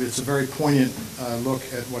 It's a very poignant look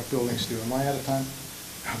at what buildings do. Am I out of time?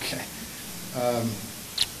 Okay.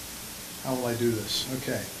 How will I do this?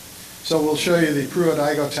 Okay. So we'll show you the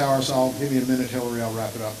Pruitt-Igoe Towers. I'll give you a minute, Hillary. I'll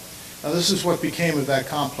wrap it up. Now, this is what became of that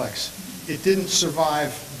complex. It didn't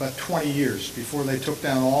survive but 20 years before they took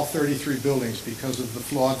down all 33 buildings because of the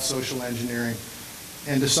flawed social engineering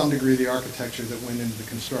and, to some degree, the architecture that went into the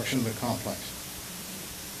construction of the complex.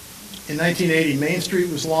 In 1980, Main Street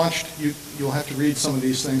was launched. You'll have to read some of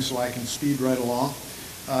these things so I can speed right along.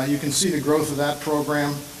 You can see the growth of that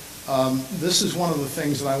program. This is one of the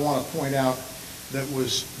things that I want to point out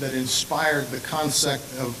that inspired the concept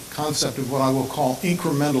of what I will call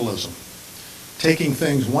incrementalism, taking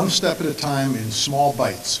things one step at a time in small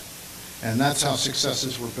bites, and that's how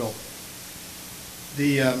successes were built.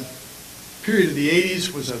 The period of the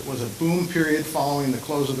 80s was a boom period following the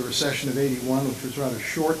close of the recession of '81, which was rather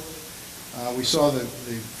short. We saw that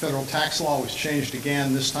the federal tax law was changed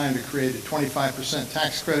again, this time to create a 25%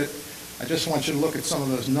 tax credit. I just want you to look at some of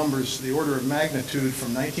those numbers, the order of magnitude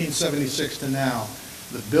from 1976 to now,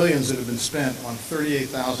 the billions that have been spent on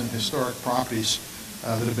 38,000 historic properties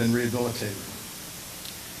that have been rehabilitated.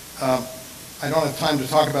 I don't have time to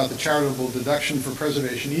talk about the charitable deduction for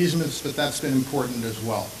preservation easements, but that's been important as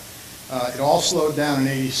well. It all slowed down in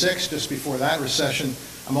 '86, just before that recession.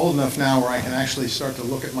 I'm old enough now where I can actually start to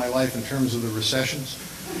look at my life in terms of the recessions.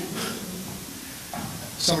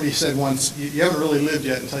 Somebody said once, you haven't really lived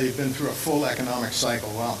yet until you've been through a full economic cycle.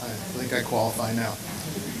 Well, I think I qualify now.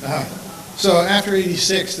 So after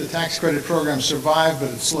 '86, the tax credit program survived,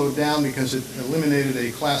 but it slowed down because it eliminated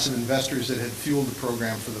a class of investors that had fueled the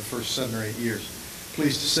program for the first 7 or 8 years.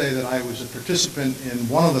 Pleased to say that I was a participant in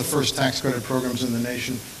one of the first tax credit programs in the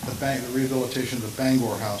nation, the rehabilitation of the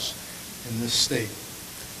Bangor House. in this state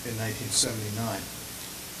in 1979.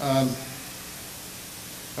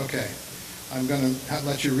 Okay, I'm going to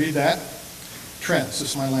let you read that. Trends,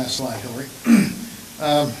 this is my last slide, Hillary.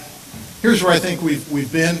 Here's where I think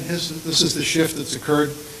we've been. This is the shift that's occurred.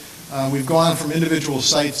 We've gone from individual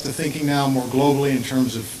sites to thinking now more globally in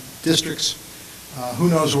terms of districts. Who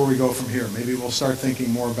knows where we go from here? Maybe we'll start thinking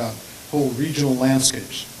more about whole regional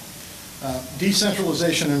landscapes.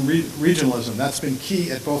 Decentralization and regionalism, that's been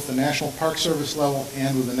key at both the National Park Service level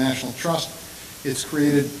and with the National Trust. It's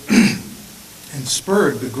created and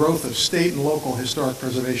spurred the growth of state and local historic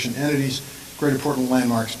preservation entities, Greater Portland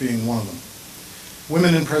Landmarks being one of them.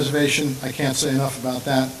 Women in preservation, I can't say enough about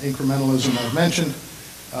that. Incrementalism I've mentioned.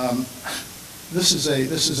 This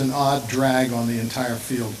is an odd drag on the entire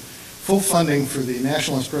field. Full funding for the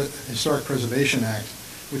National Historic Preservation Act,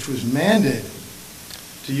 which was mandated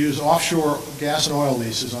to use offshore gas and oil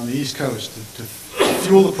leases on the East Coast to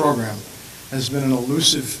fuel the program, has been an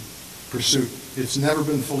elusive pursuit. It's never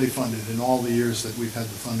been fully funded in all the years that we've had the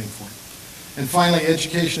funding for it. And finally,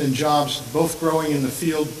 education and jobs, both growing in the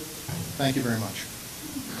field. Thank you very much.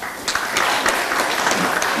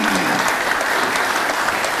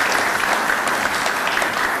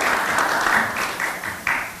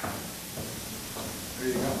 There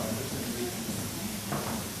you go.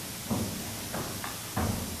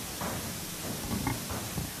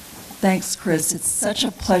 Thanks, Chris. It's such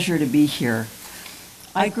a pleasure to be here.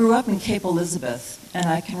 I grew up in Cape Elizabeth, and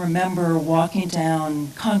I can remember walking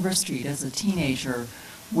down Congress Street as a teenager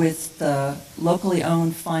with the locally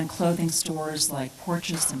owned fine clothing stores like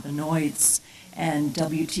Porches and Benoit's and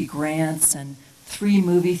W.T. Grant's and 3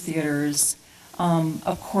 movie theaters.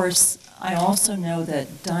 Of course, I also know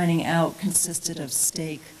that dining out consisted of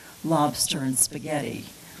steak, lobster, and spaghetti.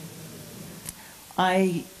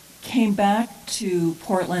 I came back to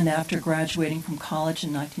Portland after graduating from college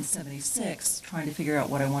in 1976, trying to figure out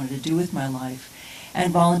what I wanted to do with my life,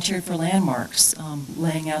 and volunteered for Landmarks,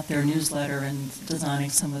 laying out their newsletter and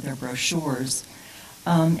designing some of their brochures.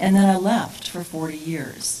 And then I left for 40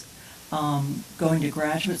 years, going to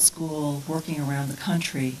graduate school, working around the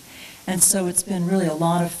country. And so it's been really a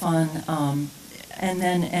lot of fun,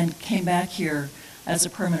 and came back here as a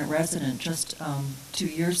permanent resident just 2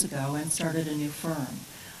 years ago and started a new firm.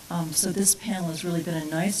 So this panel has really been a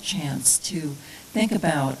nice chance to think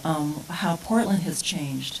about how Portland has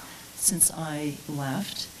changed since I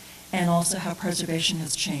left, and also how preservation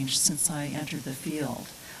has changed since I entered the field.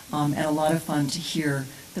 And a lot of fun to hear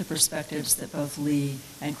the perspectives that both Lee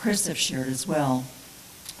and Chris have shared as well.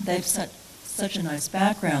 They've set such a nice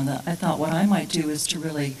background that I thought what I might do is to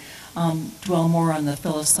really dwell more on the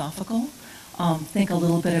philosophical, think a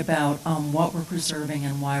little bit about what we're preserving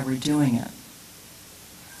and why we're doing it.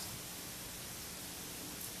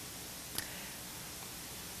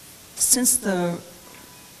 Since the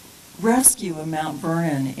rescue of Mount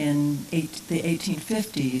Vernon in the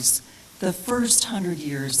 1850s, the first 100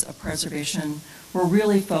 years of preservation were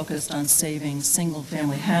really focused on saving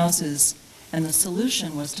single-family houses, and the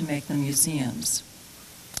solution was to make them museums.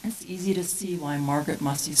 It's easy to see why Margaret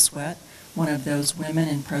Mussey Sweat, one of those women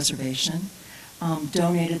in preservation,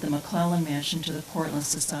 donated the McClellan Mansion to the Portland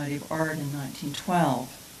Society of Art in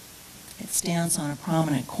 1912. It stands on a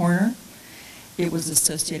prominent corner. It was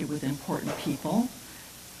associated with important people.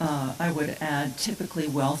 I would add typically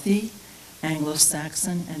wealthy,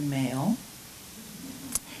 Anglo-Saxon, and male.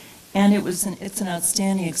 And it's an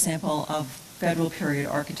outstanding example of federal period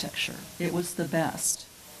architecture. It was the best.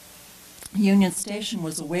 Union Station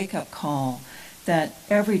was a wake-up call that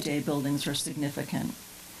everyday buildings are significant.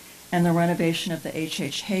 And the renovation of the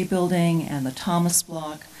H.H. Hay building and the Thomas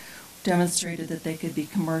Block demonstrated that they could be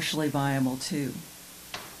commercially viable too.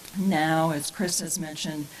 Now, as Chris has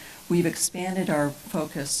mentioned, we've expanded our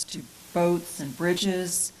focus to boats and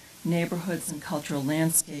bridges, neighborhoods and cultural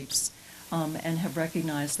landscapes, and have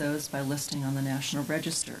recognized those by listing on the National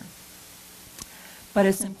Register. But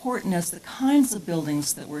as important as the kinds of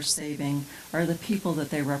buildings that we're saving are the people that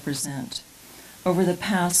they represent. Over the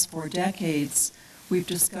past 4 decades, we've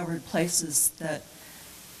discovered places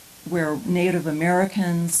where Native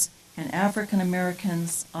Americans and African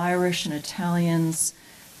Americans, Irish and Italians,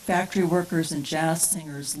 factory workers and jazz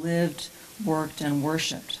singers lived, worked, and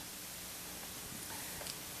worshiped.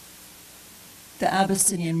 The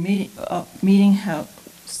Abyssinian Meeting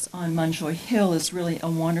House on Munjoy Hill is really a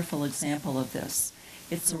wonderful example of this.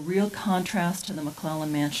 It's a real contrast to the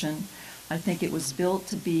McClellan Mansion. I think it was built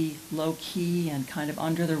to be low-key and kind of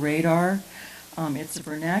under the radar. It's a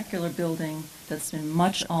vernacular building that's been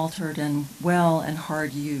much altered and well and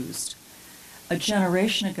hard used. A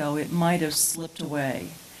generation ago, it might have slipped away,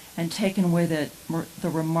 and taken with it the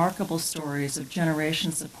remarkable stories of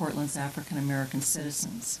generations of Portland's African American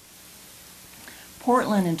citizens.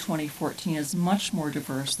 Portland in 2014 is much more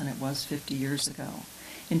diverse than it was 50 years ago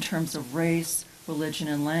in terms of race, religion,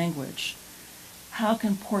 and language. How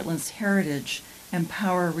can Portland's heritage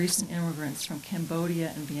empower recent immigrants from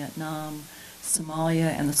Cambodia and Vietnam, Somalia,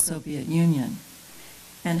 and the Soviet Union?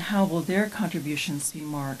 And how will their contributions be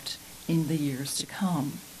marked in the years to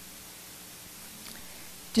come?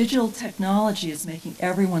 Digital technology is making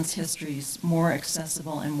everyone's histories more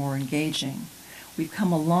accessible and more engaging. We've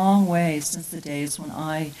come a long way since the days when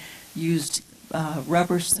I used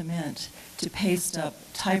rubber cement to paste up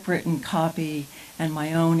typewritten copy and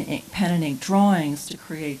my own pen and ink drawings to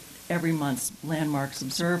create every month's Landmarks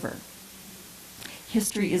Observer.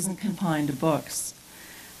 History isn't confined to books.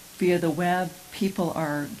 Via the web, people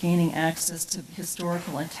are gaining access to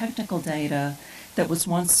historical and technical data that was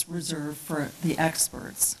once reserved for the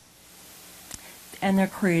experts. And they're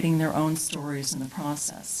creating their own stories in the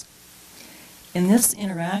process. In this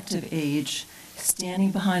interactive age,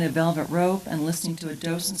 standing behind a velvet rope and listening to a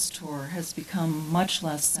docent's tour has become much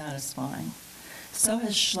less satisfying. So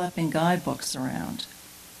has schlepping guidebooks around.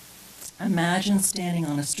 Imagine standing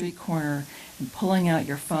on a street corner and pulling out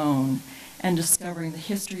your phone and discovering the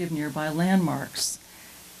history of nearby landmarks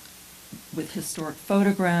with historic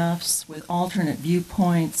photographs, with alternate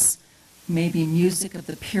viewpoints, maybe music of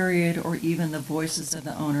the period, or even the voices of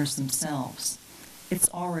the owners themselves. It's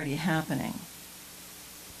already happening.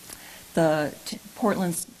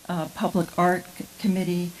 Portland's Public Art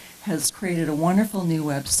Committee has created a wonderful new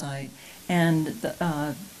website, and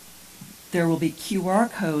there will be QR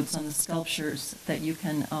codes on the sculptures that you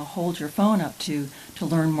can hold your phone up to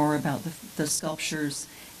learn more about the sculptures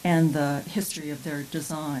and the history of their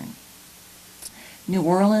design. New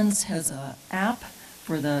Orleans has an app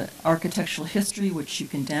for the architectural history, which you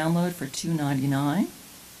can download for $2.99.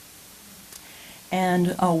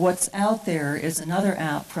 And what's out there is another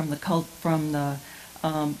app from the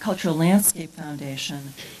Cultural Landscape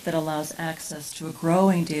Foundation that allows access to a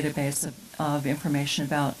growing database of information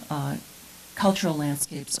about cultural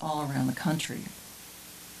landscapes all around the country.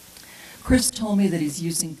 Chris told me that he's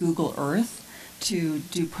using Google Earth to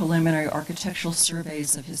do preliminary architectural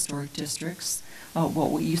surveys of historic districts,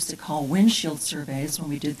 what we used to call windshield surveys when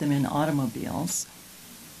we did them in automobiles.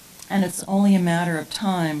 And it's only a matter of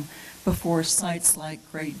time before sites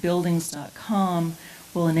like greatbuildings.com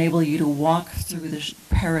will enable you to walk through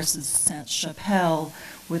Paris's Sainte-Chapelle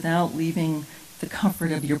without leaving the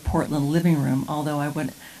comfort of your Portland living room, although I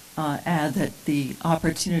would add that the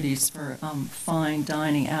opportunities for fine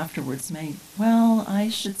dining afterwards may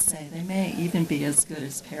even be as good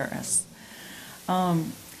as Paris.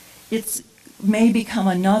 It may become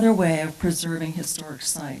another way of preserving historic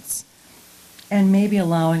sites and maybe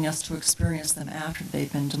allowing us to experience them after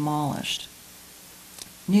they've been demolished.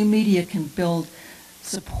 New media can build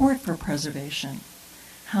support for preservation.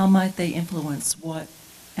 How might they influence what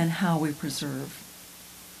and how we preserve?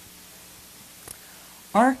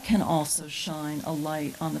 Art can also shine a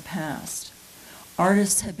light on the past.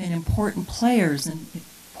 Artists have been important players in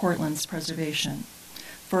Portland's preservation,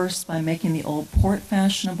 first by making the old port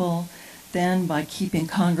fashionable, then by keeping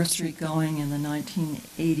Congress Street going in the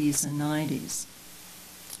 1980s and 90s.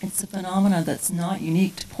 It's a phenomenon that's not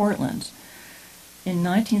unique to Portland. In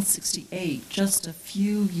 1968, just a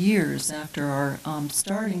few years after our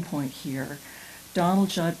starting point here, Donald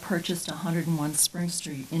Judd purchased 101 Spring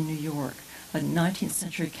Street in New York, a 19th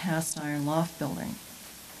century cast iron loft building.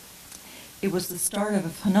 It was the start of a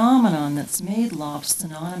phenomenon that's made lofts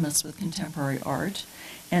synonymous with contemporary art,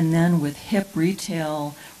 and then with hip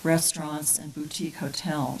retail, restaurants, and boutique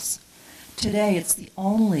hotels. Today, it's the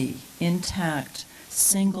only intact,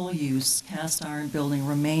 single-use cast iron building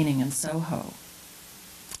remaining in Soho.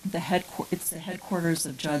 It's the headquarters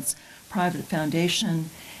of Judd's private foundation,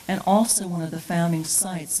 and also one of the founding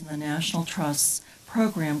sites in the National Trust's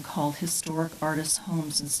program called Historic Artists'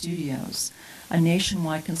 Homes and Studios, a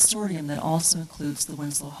nationwide consortium that also includes the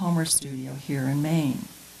Winslow Homer Studio here in Maine.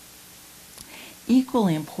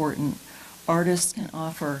 Equally important, artists can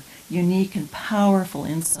offer unique and powerful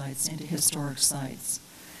insights into historic sites.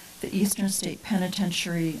 The Eastern State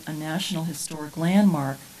Penitentiary, a National Historic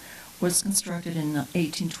Landmark, was constructed in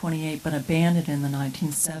 1828 but abandoned in the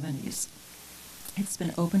 1970s. It's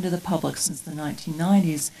been open to the public since the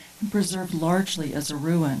 1990s and preserved largely as a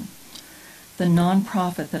ruin. The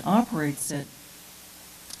nonprofit that operates it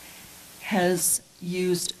has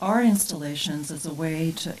used art installations as a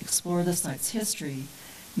way to explore the site's history,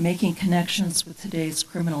 making connections with today's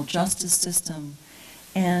criminal justice system,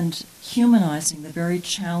 and humanizing the very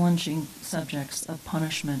challenging subjects of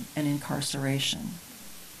punishment and incarceration.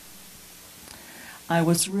 I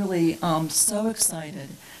was really so excited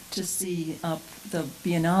to see the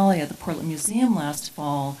Biennale at the Portland Museum last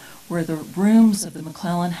fall, where the rooms of the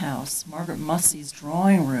McClellan House, Margaret Mussey's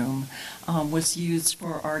drawing room, was used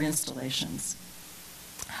for art installations.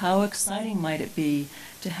 How exciting might it be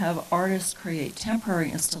to have artists create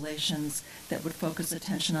temporary installations that would focus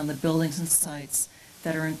attention on the buildings and sites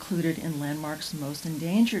that are included in Landmark's Most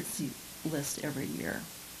Endangered list every year.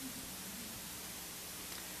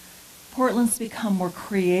 Portland's become more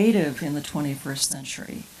creative in the 21st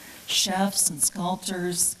century. Chefs and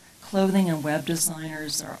sculptors, clothing and web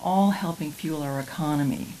designers are all helping fuel our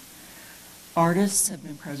economy. Artists have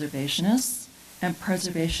been preservationists, and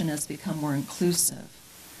preservation has become more inclusive.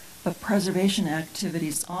 But preservation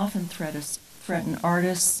activities often threaten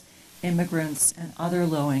artists, immigrants, and other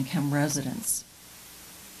low-income residents.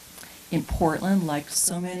 In Portland, like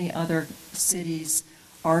so many other cities,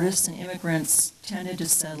 artists and immigrants tended to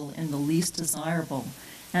settle in the least desirable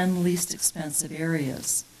and least expensive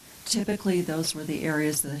areas. Typically, those were the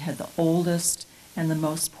areas that had the oldest and the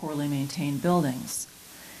most poorly maintained buildings.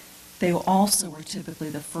 They also were typically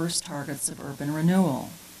the first targets of urban renewal,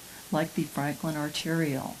 like the Franklin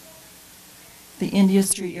Arterial. The India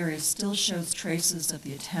Street area still shows traces of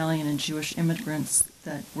the Italian and Jewish immigrants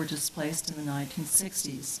that were displaced in the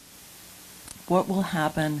 1960s. What will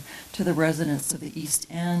happen to the residents of the East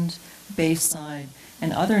End, Bayside,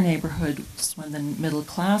 and other neighborhoods when the middle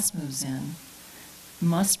class moves in?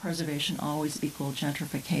 Must preservation always equal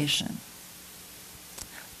gentrification?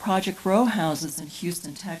 Project Row Houses in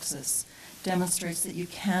Houston, Texas demonstrates that you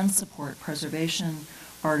can support preservation,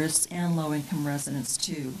 artists, and low-income residents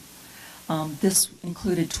too. This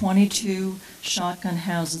included 22 shotgun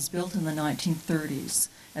houses built in the 1930s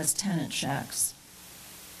as tenant shacks.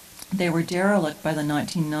 They were derelict by the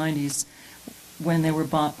 1990s when they were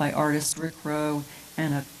bought by artist Rick Rowe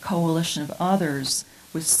and a coalition of others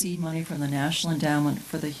with seed money from the National Endowment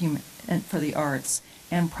for the Arts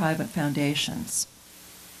and private foundations.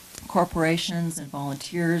 Corporations and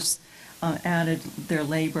volunteers added their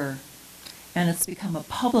labor, and it's become a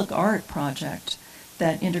public art project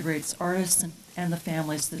that integrates artists and the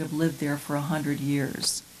families that have lived there for 100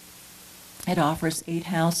 years. It offers 8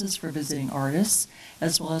 houses for visiting artists,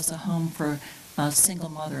 as well as a home for single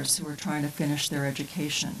mothers who are trying to finish their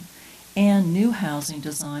education, and new housing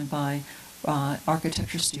designed by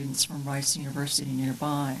architecture students from Rice University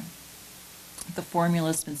nearby. The formula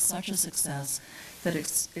has been such a success that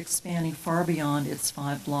it's expanding far beyond its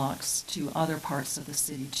 5 blocks to other parts of the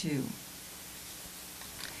city too.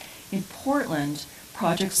 In Portland,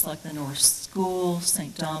 projects like the North School,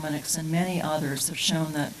 St. Dominic's, and many others have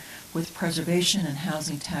shown that with preservation and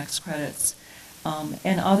housing tax credits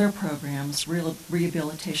and other programs,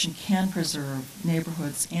 rehabilitation can preserve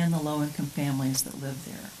neighborhoods and the low-income families that live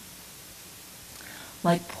there.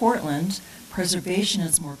 Like Portland, preservation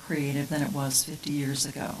is more creative than it was 50 years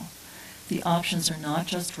ago. The options are not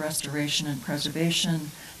just restoration and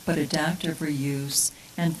preservation, but adaptive reuse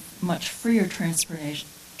and much freer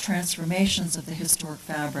transformations of the historic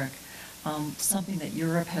fabric, something that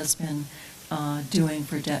Europe has been doing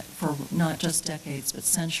for not just decades, but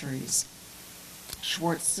centuries.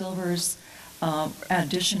 Schwartz Silver's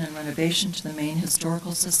addition and renovation to the Maine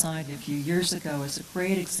Historical Society a few years ago is a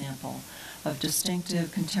great example of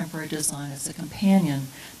distinctive contemporary design as a companion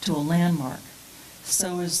to a landmark.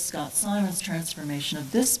 So is Scott Simon's transformation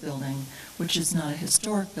of this building, which is not a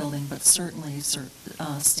historic building, but certainly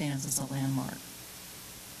stands as a landmark.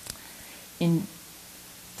 In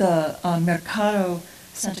the Mercado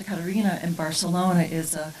Santa Caterina in Barcelona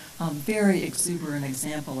is a very exuberant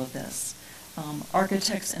example of this.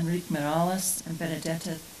 Architects Enrique Miralles and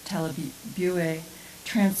Benedetta Talabue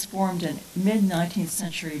transformed a mid-19th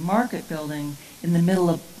century market building in the middle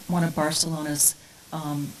of one of Barcelona's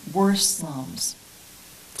worst slums.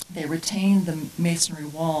 They retained the masonry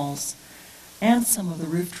walls and some of the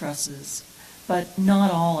roof trusses, but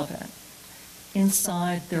not all of it.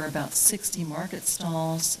 Inside, there are about 60 market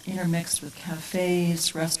stalls intermixed with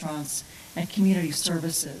cafes, restaurants, and community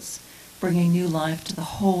services, bringing new life to the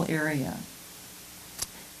whole area.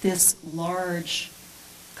 This large,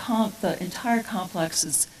 the entire complex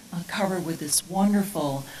is covered with this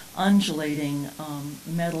wonderful, undulating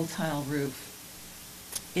metal tile roof.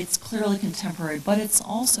 It's clearly contemporary, but it's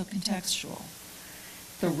also contextual.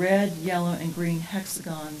 The red, yellow, and green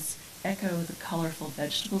hexagons echo the colorful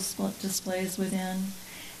vegetable displays within,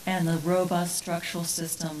 and the robust structural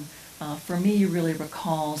system, for me, really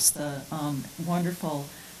recalls the wonderful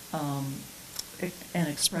an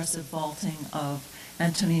expressive vaulting of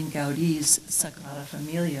Antonin Gaudi's Sagrada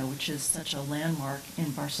Familia, which is such a landmark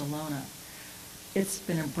in Barcelona. It's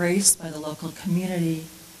been embraced by the local community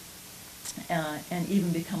and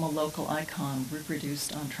even become a local icon,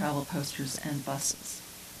 reproduced on travel posters and buses.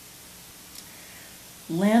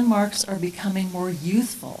 Landmarks are becoming more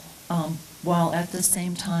youthful, while at the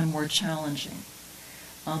same time more challenging.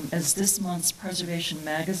 As this month's Preservation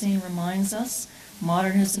magazine reminds us,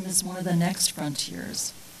 modernism is one of the next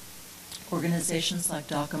frontiers. Organizations like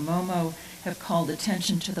Docomomo have called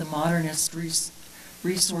attention to the modernist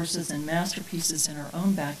resources and masterpieces in our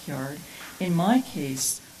own backyard. In my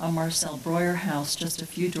case, a Marcel Breuer house just a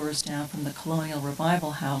few doors down from the Colonial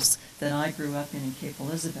Revival house that I grew up in Cape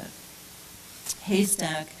Elizabeth.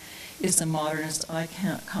 Haystack is a modernist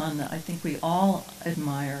icon that I think we all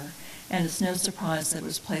admire, and it's no surprise that it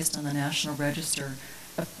was placed on the National Register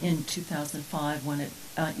in 2005, when it,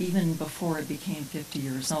 even before it became 50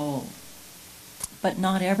 years old. But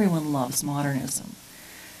not everyone loves modernism.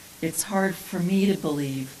 It's hard for me to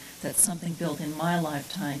believe that something built in my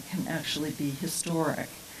lifetime can actually be historic.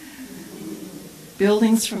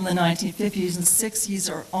 Buildings from the 1950s and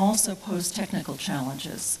 60s are also pose technical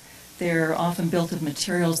challenges. They're often built of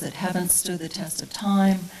materials that haven't stood the test of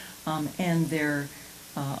time, and their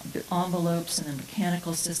envelopes and their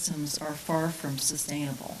mechanical systems are far from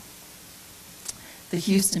sustainable. The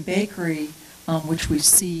Houston Bakery, which we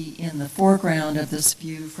see in the foreground of this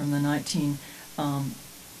view from the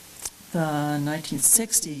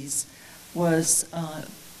 1960s, was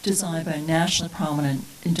designed by a nationally prominent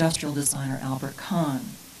industrial designer, Albert Kahn.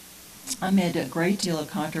 Amid a great deal of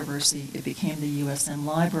controversy, it became the USM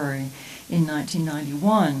Library in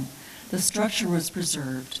 1991. The structure was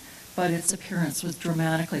preserved, but its appearance was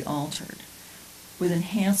dramatically altered. With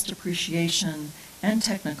enhanced appreciation and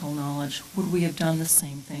technical knowledge, would we have done the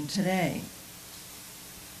same thing today?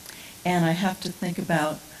 And I have to think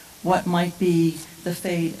about what might be the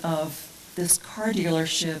fate of this car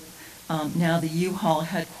dealership, now the U-Haul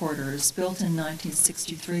headquarters, built in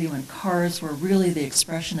 1963 when cars were really the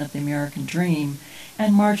expression of the American dream,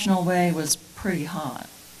 and Marginal Way was pretty hot.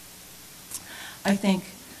 I think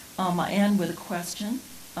I end with a question,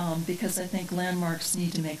 because I think landmarks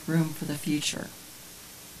need to make room for the future.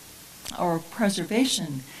 Or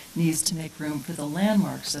preservation needs to make room for the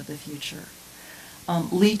landmarks of the future.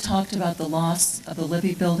 Lee talked about the loss of the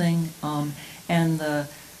Libby Building and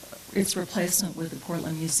its replacement with the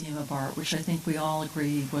Portland Museum of Art, which I think we all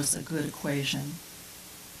agree was a good equation.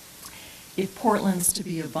 If Portland's to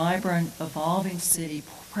be a vibrant, evolving city,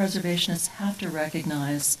 preservationists have to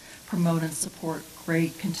recognize, promote, and support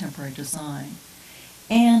great contemporary design.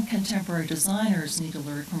 And contemporary designers need to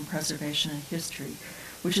learn from preservation and history,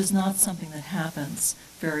 which is not something that happens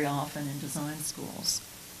very often in design schools.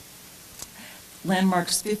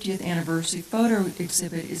 Landmark's 50th anniversary photo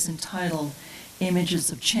exhibit is entitled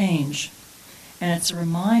Images of Change, and it's a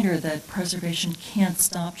reminder that preservation can't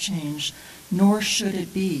stop change, nor should it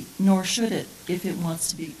if it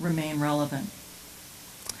wants to remain relevant.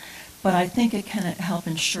 But I think it can help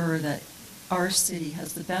ensure that our city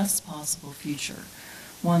has the best possible future,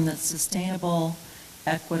 one that's sustainable,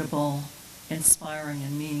 equitable, inspiring,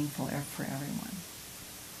 and meaningful for everyone.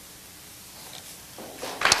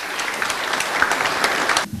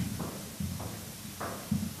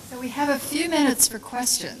 We have a few minutes for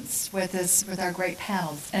questions with our great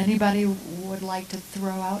panels. Anybody would like to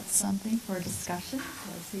throw out something for a discussion? Do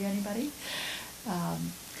I see anybody?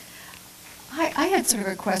 I had sort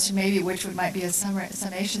of a question, maybe which might be a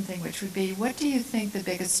summation thing, which would be, what do you think the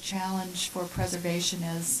biggest challenge for preservation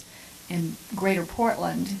is in Greater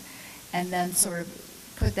Portland, and then sort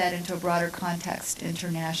of put that into a broader context,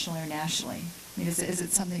 internationally or nationally? I mean, is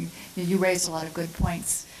it something you raised a lot of good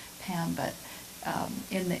points, Pam, but.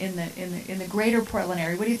 In the Greater Portland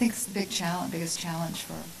area, what do you think is the biggest challenge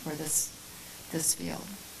for this field?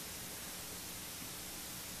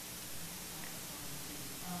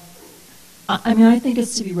 I mean, I think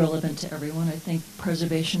it's to be relevant to everyone. I think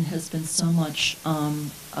preservation has been so much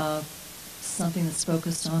something that's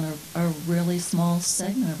focused on a really small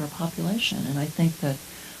segment of our population, and I think that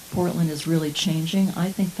Portland is really changing.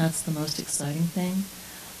 I think that's the most exciting thing.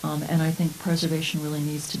 And I think preservation really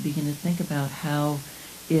needs to begin to think about how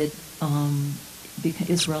it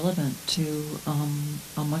is relevant to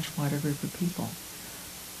a much wider group of people.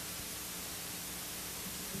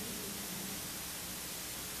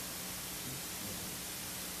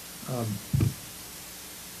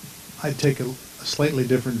 I'd take a slightly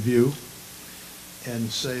different view and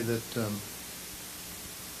say that the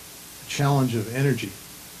challenge of energy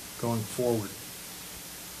going forward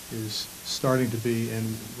is starting to be and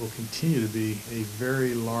will continue to be a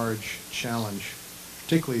very large challenge,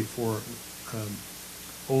 particularly for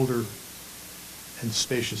older and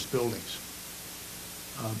spacious buildings.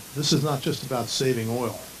 This is not just about saving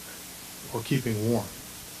oil or keeping warm.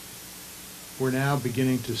 We're now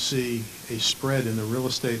beginning to see a spread in the real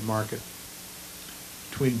estate market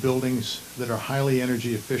between buildings that are highly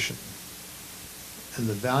energy efficient and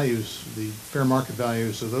the values, the fair market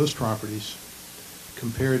values of those properties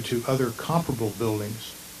compared to other comparable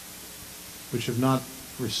buildings which have not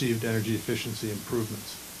received energy efficiency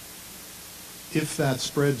improvements. If that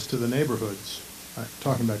spreads to the neighborhoods, I'm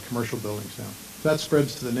talking about commercial buildings now, if that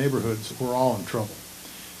spreads to the neighborhoods, we're all in trouble.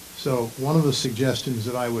 So one of the suggestions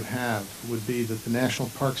that I would have would be that the National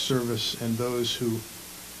Park Service and those who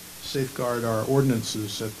safeguard our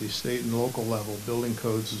ordinances at the state and local level, building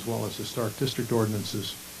codes as well as historic district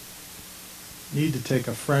ordinances, need to take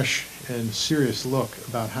a fresh and serious look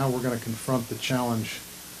about how we're going to confront the challenge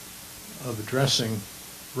of addressing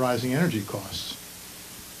rising energy costs.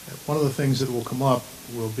 One of the things that will come up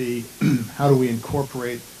will be how do we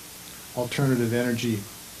incorporate alternative energy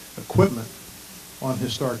equipment on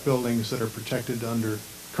historic buildings that are protected under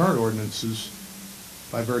current ordinances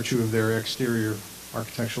by virtue of their exterior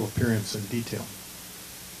architectural appearance and detail.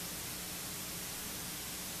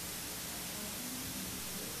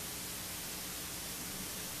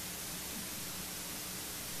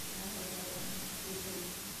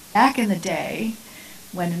 Back in the day,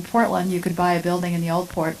 when in Portland you could buy a building in the Old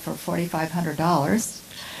Port for $4,500,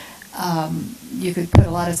 you could put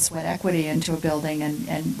a lot of sweat equity into a building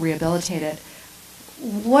and rehabilitate it.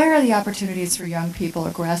 What are the opportunities for young people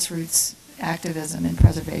or grassroots activism in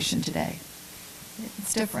preservation today?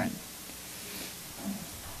 It's different.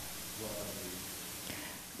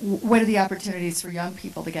 What are the opportunities for young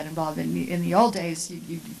people to get involved? In the old days,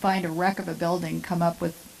 you'd find a wreck of a building, come up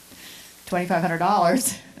with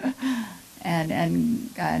 $2,500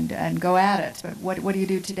 and go at it. But what do you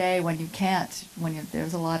do today when you can't,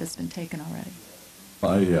 there's a lot that's been taken already?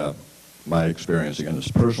 My experience, again,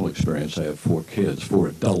 this personal experience, I have 4 kids, 4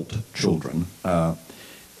 adult children,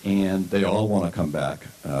 and they all want to come back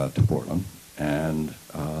to Portland, and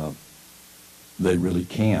they really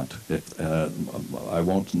can't. I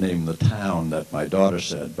won't name the town that my daughter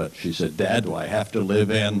said, but she said, "Dad, do I have to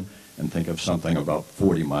live in?" and think of something about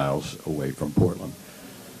 40 miles away from Portland.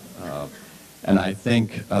 And I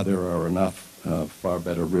think there are enough far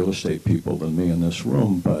better real estate people than me in this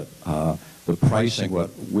room, but the pricing, what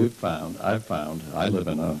I've found, I live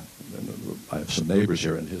I have some neighbors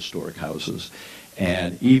here in historic houses,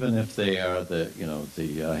 and even if they are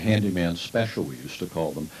the handyman special, we used to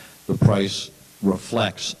call them, the price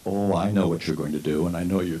reflects, oh, I know what you're going to do, and I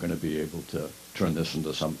know you're going to be able to turn this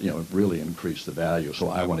into some, really increase the value, so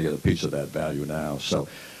I want to get a piece of that value now. So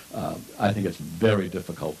I think it's very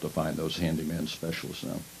difficult to find those handyman specialists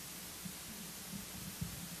now.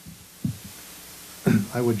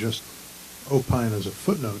 I would just opine as a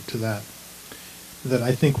footnote to that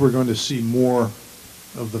I think we're going to see more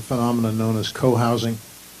of the phenomenon known as co-housing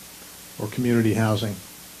or community housing,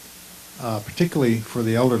 particularly for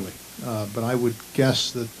the elderly. But I would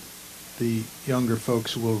guess that the younger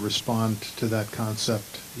folks will respond to that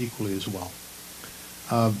concept equally as well.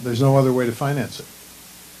 There's no other way to finance it.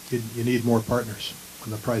 You need more partners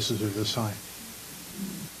when the prices are this high.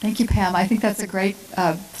 Thank you, Pam. I think that's a great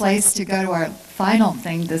place to go to our final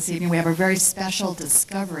thing this evening. We have a very special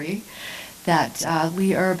discovery that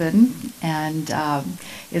Lee Urban and Doug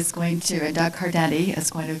Cardenti is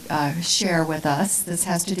going to share with us. This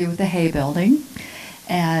has to do with the Hay Building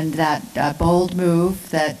and that bold move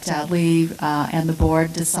that Lee and the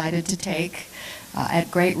board decided to take at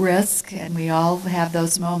great risk. And we all have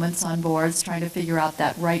those moments on boards trying to figure out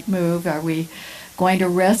that right move. Are we going to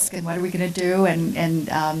risk, and what are we going to do, and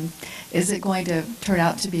is it going to turn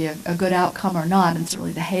out to be a good outcome or not? And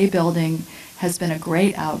certainly the Hay Building has been a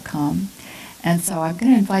great outcome. And so I'm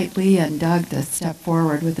going to invite Lee and Doug to step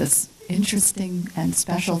forward with this interesting and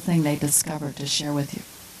special thing they discovered to share with you.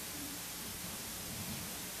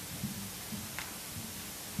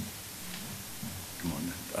 Come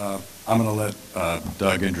on. I'm going to let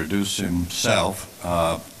Doug introduce himself,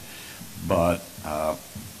 but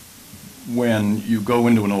when you go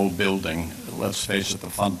into an old building, let's face it, the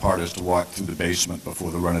fun part is to walk through the basement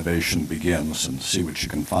before the renovation begins and see what you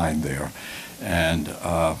can find there. And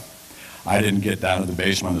I didn't get down to the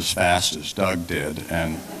basement as fast as Doug did,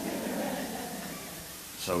 and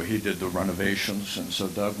so he did the renovations. And so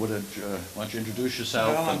Doug, why don't you introduce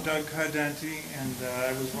yourself? Well, I'm Doug Cardenti, and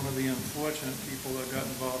I was one of the unfortunate people that got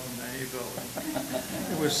involved in the Hay Building.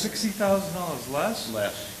 It was $60,000 less?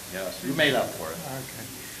 Less, yes. You made up for it. Okay.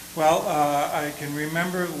 Well, I can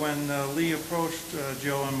remember when Lee approached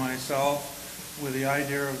Joe and myself with the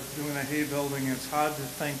idea of doing a hay building. It's hard to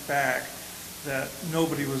think back that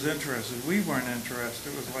nobody was interested. We weren't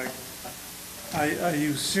interested. It was like, are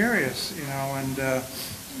you serious? You know, and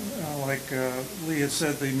like Lee had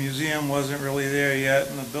said, the museum wasn't really there yet,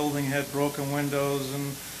 and the building had broken windows,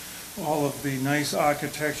 and all of the nice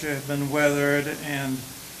architecture had been weathered, and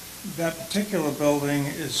that particular building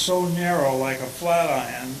is so narrow, like a flat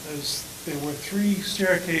iron. There were 3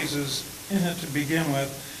 staircases in it to begin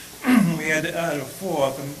with. We had to add a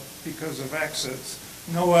 4th because of exits.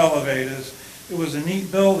 No elevators. It was a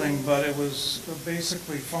neat building, but it was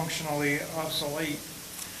basically functionally obsolete.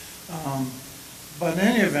 But in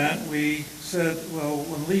any event, we said, well,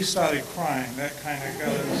 when Lee started crying, that kind of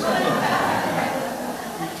got us.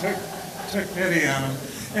 We took pity on him.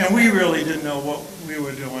 And we really didn't know what we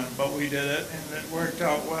were doing, but we did it, and it worked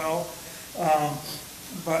out well.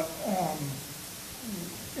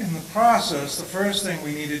 In the process, the first thing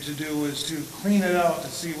we needed to do was to clean it out to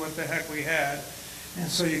see what the heck we had. And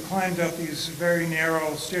so you climbed up these very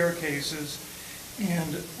narrow staircases,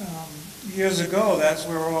 and years ago, that's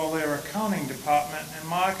where all their accounting department and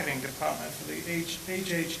marketing department for the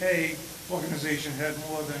HHA organization had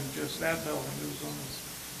more than just that building. There was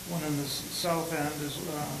one in the south end,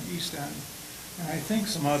 east end, and I think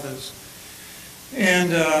some others.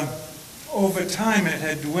 And over time, it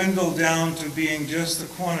had dwindled down to being just the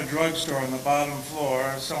corner drugstore on the bottom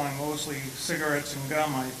floor, selling mostly cigarettes and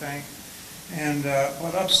gum, I think. And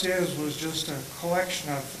but upstairs was just a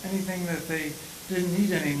collection of anything that they didn't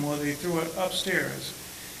need anymore. They threw it upstairs.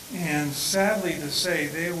 And sadly to say,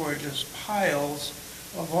 they were just piles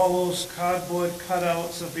of all those cardboard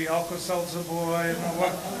cutouts of the Alka-Seltzer boy and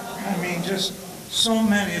what. I mean, just so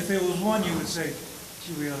many. If there was one, you would say,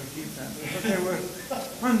 gee, we ought to keep that. But there were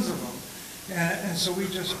tons of them. And so we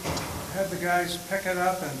just had the guys pick it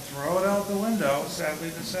up and throw it out the window, sadly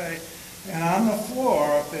to say. And on the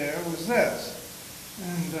floor up there was this.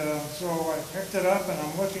 And so I picked it up and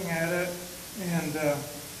I'm looking at it, and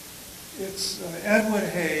it's Edward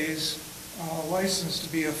Hayes, licensed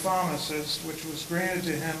to be a pharmacist, which was granted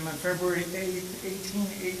to him on February 8,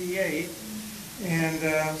 1888.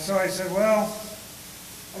 And so I said, well,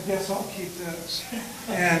 I guess I'll keep this,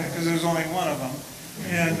 and because there's only one of them.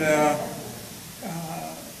 And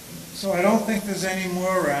so I don't think there's any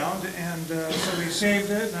more around, and so we saved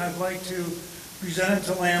it, and I'd like to present it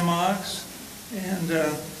to Landmarks. And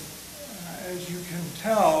as you can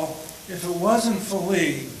tell, if it wasn't for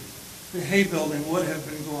Lee, the hay building would have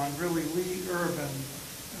been gone. Really, Lee Urban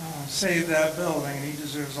saved that building, and he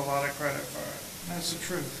deserves a lot of credit for it. That's the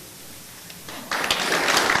truth.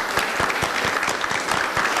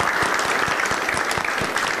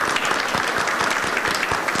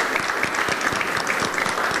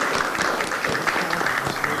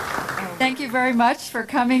 Thank you very much for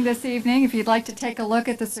coming this evening. If you'd like to take a look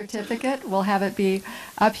at the certificate, we'll have it be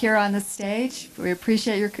up here on the stage. We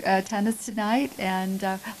appreciate your attendance tonight,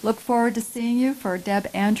 and look forward to seeing you for Deb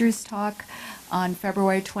Andrews' talk on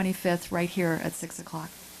February 25th right here at 6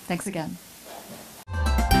 o'clock. Thanks again.